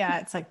 for me,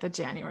 it's like the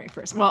January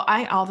 1st. Well,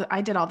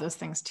 I did all those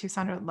things too.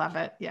 Sondra, love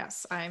it.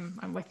 Yes,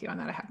 I'm with you on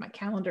that. I have my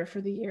calendar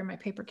for the year, my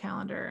paper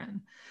calendar,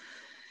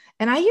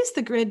 and I use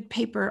the grid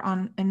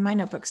paper in my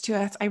notebooks too.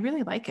 I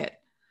really like it.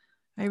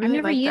 I've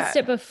never used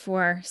it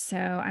before, so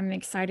I'm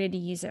excited to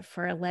use it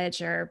for a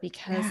ledger,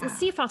 because let's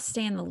see if I'll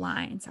stay in the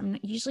lines. I'm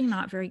usually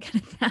not very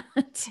good at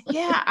that.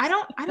 Yeah, I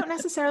don't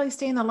necessarily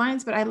stay in the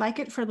lines, but I like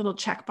it for little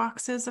check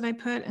boxes that I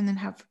put, and then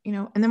have,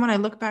 and then when I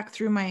look back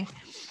through my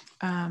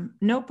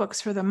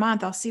notebooks for the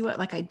month, I'll see what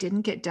like I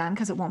didn't get done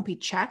because it won't be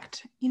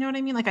checked. You know what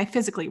I mean? Like I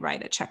physically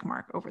write a check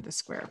mark over the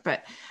square,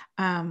 but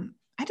I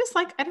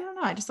don't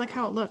know. I just like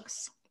how it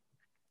looks.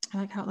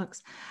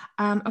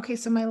 Okay,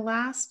 so my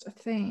last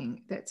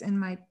thing that's in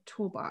my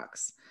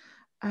toolbox,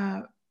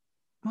 I'm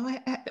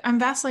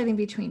vacillating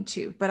between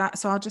two, but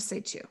so I'll just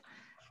say two.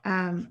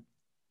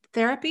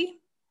 Therapy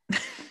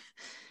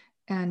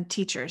and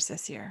teachers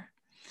this year.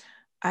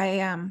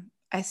 I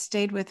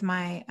stayed with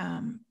my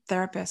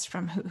therapist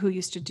from who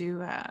used to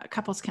do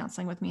couples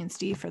counseling with me and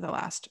Steve for the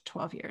last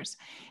 12 years.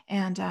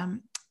 And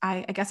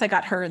I guess I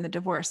got her in the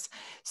divorce.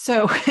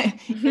 So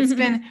it's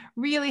been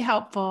really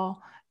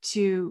helpful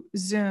to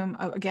Zoom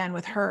again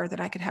with her, that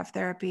I could have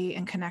therapy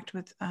and connect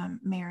with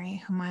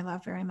Mary, whom I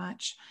love very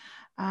much.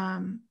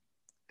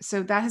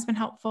 So that has been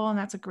helpful, and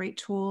that's a great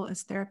tool,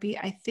 is therapy.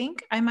 I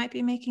think I might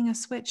be making a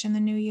switch in the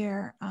new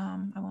year.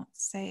 I won't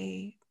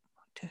say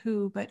to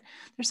who, but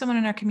there's someone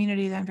in our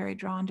community that I'm very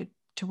drawn to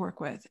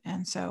work with.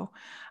 And so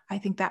I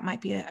think that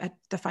might be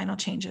the final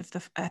change at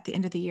the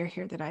end of the year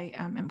here, that I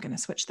am going to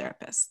switch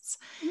therapists.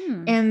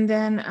 And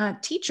then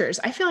teachers.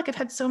 I feel like I've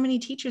had so many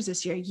teachers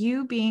this year,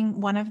 you being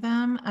one of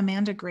them.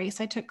 Amanda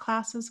Grace, I took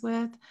classes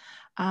with.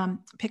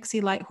 Pixie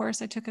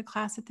Lighthorse, I took a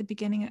class at the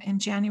beginning in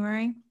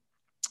January.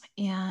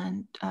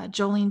 And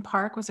Jolene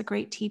Park was a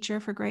great teacher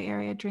for gray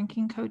area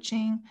drinking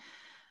coaching.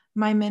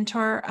 My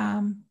mentor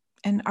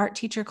and art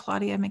teacher,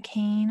 Claudia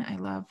McCain, I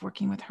love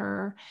working with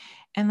her.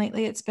 And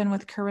lately it's been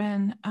with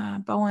Corinne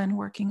Bowen,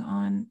 working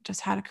on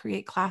just how to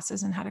create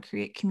classes and how to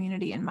create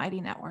community and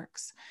mighty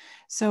networks.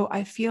 So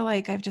I feel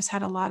like I've just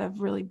had a lot of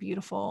really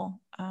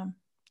beautiful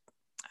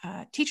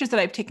teachers that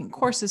I've taken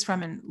courses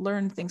from and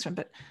learned things from.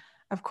 But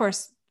of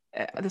course,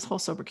 this whole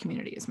sober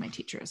community is my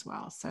teacher as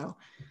well. So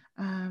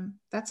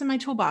that's in my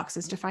toolbox,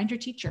 is to find your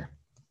teacher.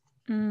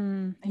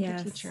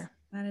 Yes, teacher.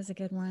 That is a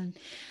good one.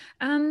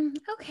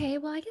 Okay,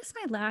 well, I guess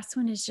my last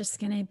one is just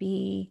going to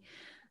be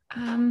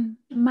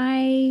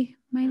my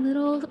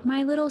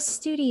little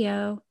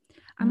studio.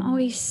 I'm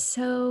always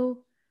so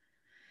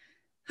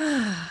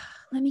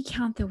let me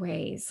count the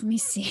ways. Let me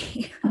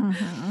see.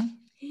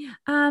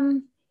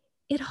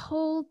 It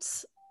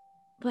holds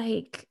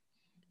like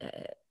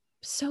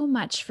so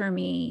much for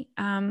me.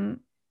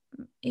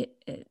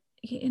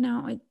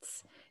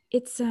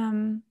 It's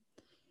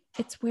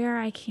where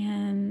I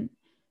can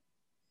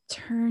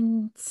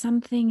turn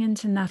something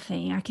into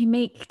nothing. I can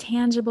make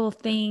tangible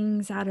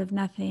things out of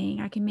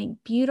nothing. I can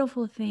make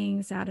beautiful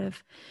things out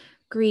of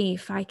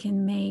grief. I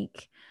can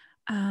make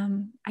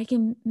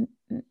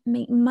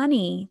make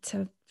money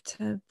to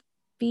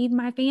feed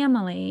my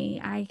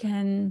family.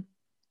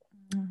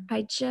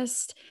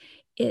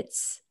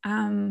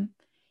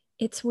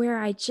 It's where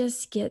I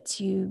just get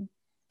to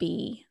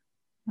be.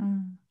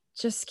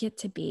 Just get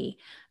to be.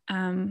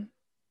 And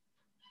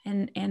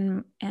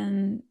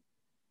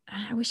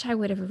I wish I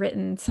would have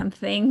written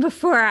something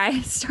before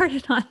I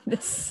started on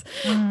this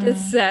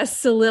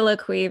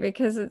soliloquy,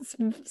 because it's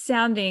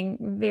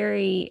sounding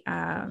very,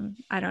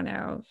 I don't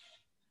know,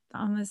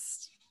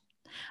 almost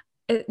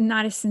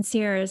not as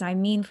sincere as I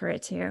mean for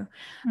it to.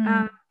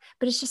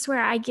 But it's just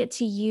where I get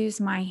to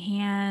use my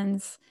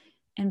hands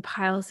and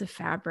piles of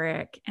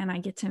fabric, and I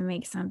get to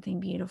make something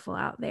beautiful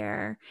out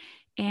there.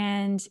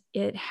 And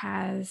it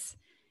has,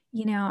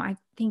 I'm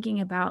thinking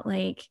about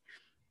like,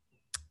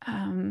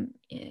 around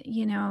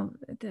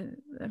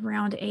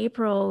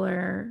April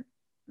or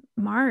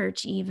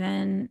March,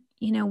 even,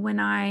 when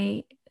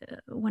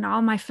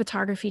all my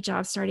photography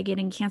jobs started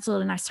getting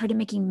canceled and I started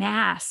making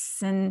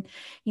masks, and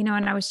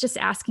I was just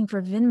asking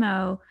for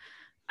Venmo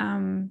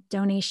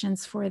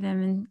donations for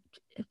them, and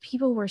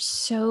people were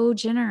so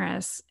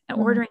generous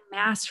ordering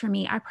masks for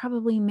me. I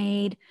probably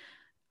made,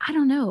 I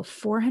don't know,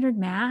 400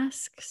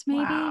 masks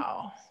maybe.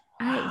 Wow.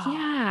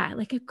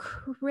 Like a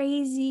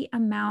crazy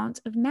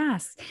amount of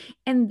masks.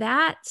 And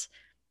that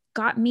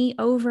got me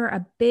over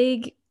a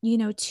big,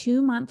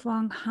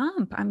 2-month-long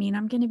hump. I mean,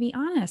 I'm going to be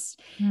honest,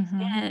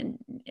 and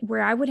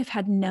where I would have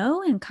had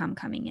no income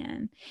coming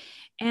in.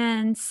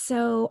 And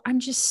so I'm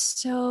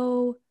just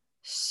so,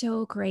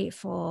 so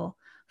grateful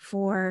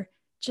for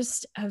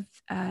just a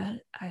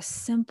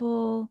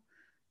simple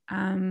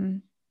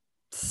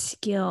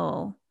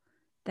skill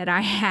that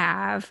I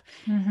have,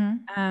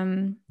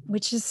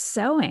 which is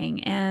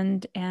sewing,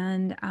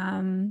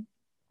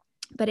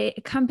 but it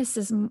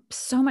encompasses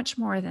so much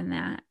more than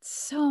that.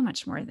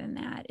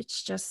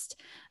 It's just,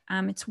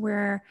 it's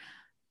where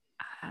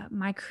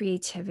my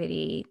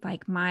creativity,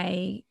 like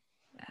my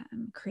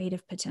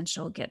creative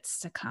potential, gets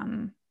to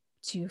come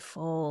to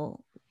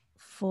full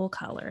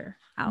color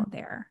out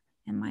there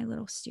in my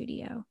little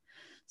studio.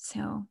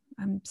 So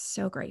I'm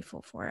so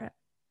grateful for it.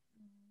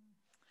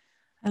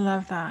 I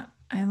love that.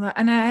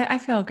 I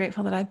feel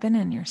grateful that I've been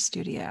in your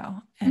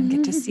studio and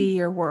get to see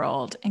your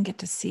world and get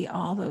to see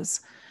all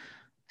those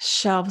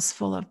shelves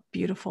full of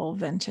beautiful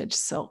vintage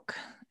silk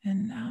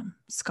and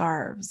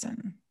scarves.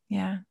 And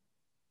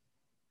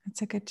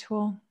it's a good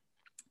tool.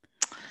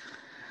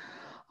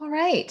 All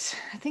right.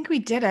 I think we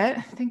did it.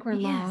 I think we're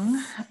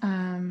long.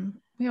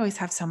 We always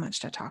have so much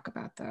to talk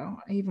about, though.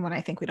 Even when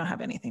I think we don't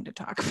have anything to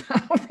talk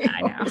about, we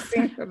always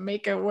seem to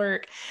make it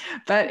work.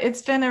 But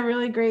it's been a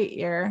really great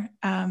year,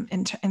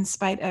 in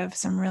spite of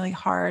some really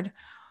hard,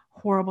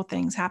 horrible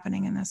things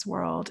happening in this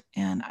world.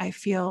 And I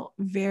feel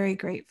very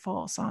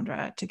grateful,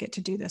 Sondra, to get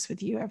to do this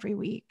with you every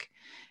week.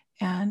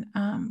 And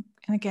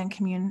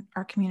again,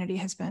 our community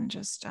has been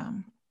just a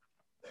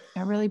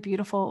really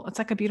beautiful. It's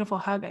like a beautiful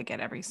hug I get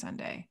every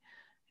Sunday,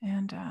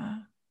 and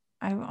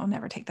I'll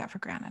never take that for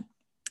granted.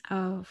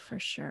 Oh, for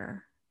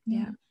sure.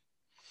 Yeah.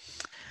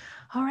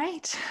 All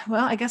right.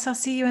 Well, I guess I'll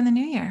see you in the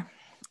new year.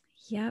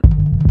 Yep.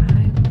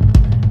 I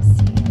will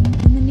see you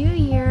in the new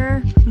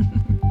year.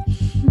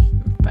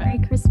 Merry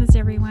Christmas,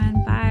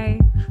 everyone. Bye.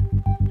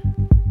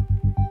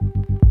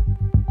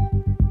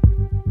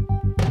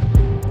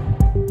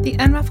 The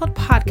Unruffled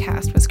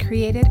podcast was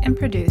created and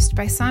produced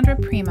by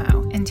Sondra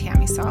Primo and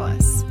Tammi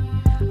Salas.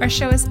 Our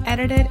show is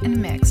edited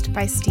and mixed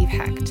by Steve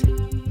Hecht.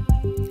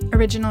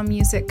 Original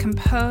music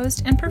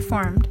composed and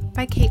performed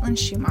by Caitlin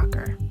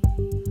Schumacher.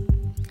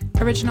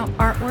 Original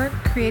artwork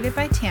created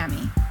by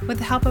Tammi with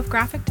the help of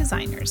graphic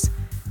designers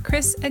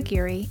Chris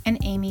Aguirre and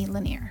Amy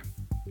Lanier.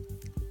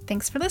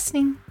 Thanks for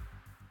listening.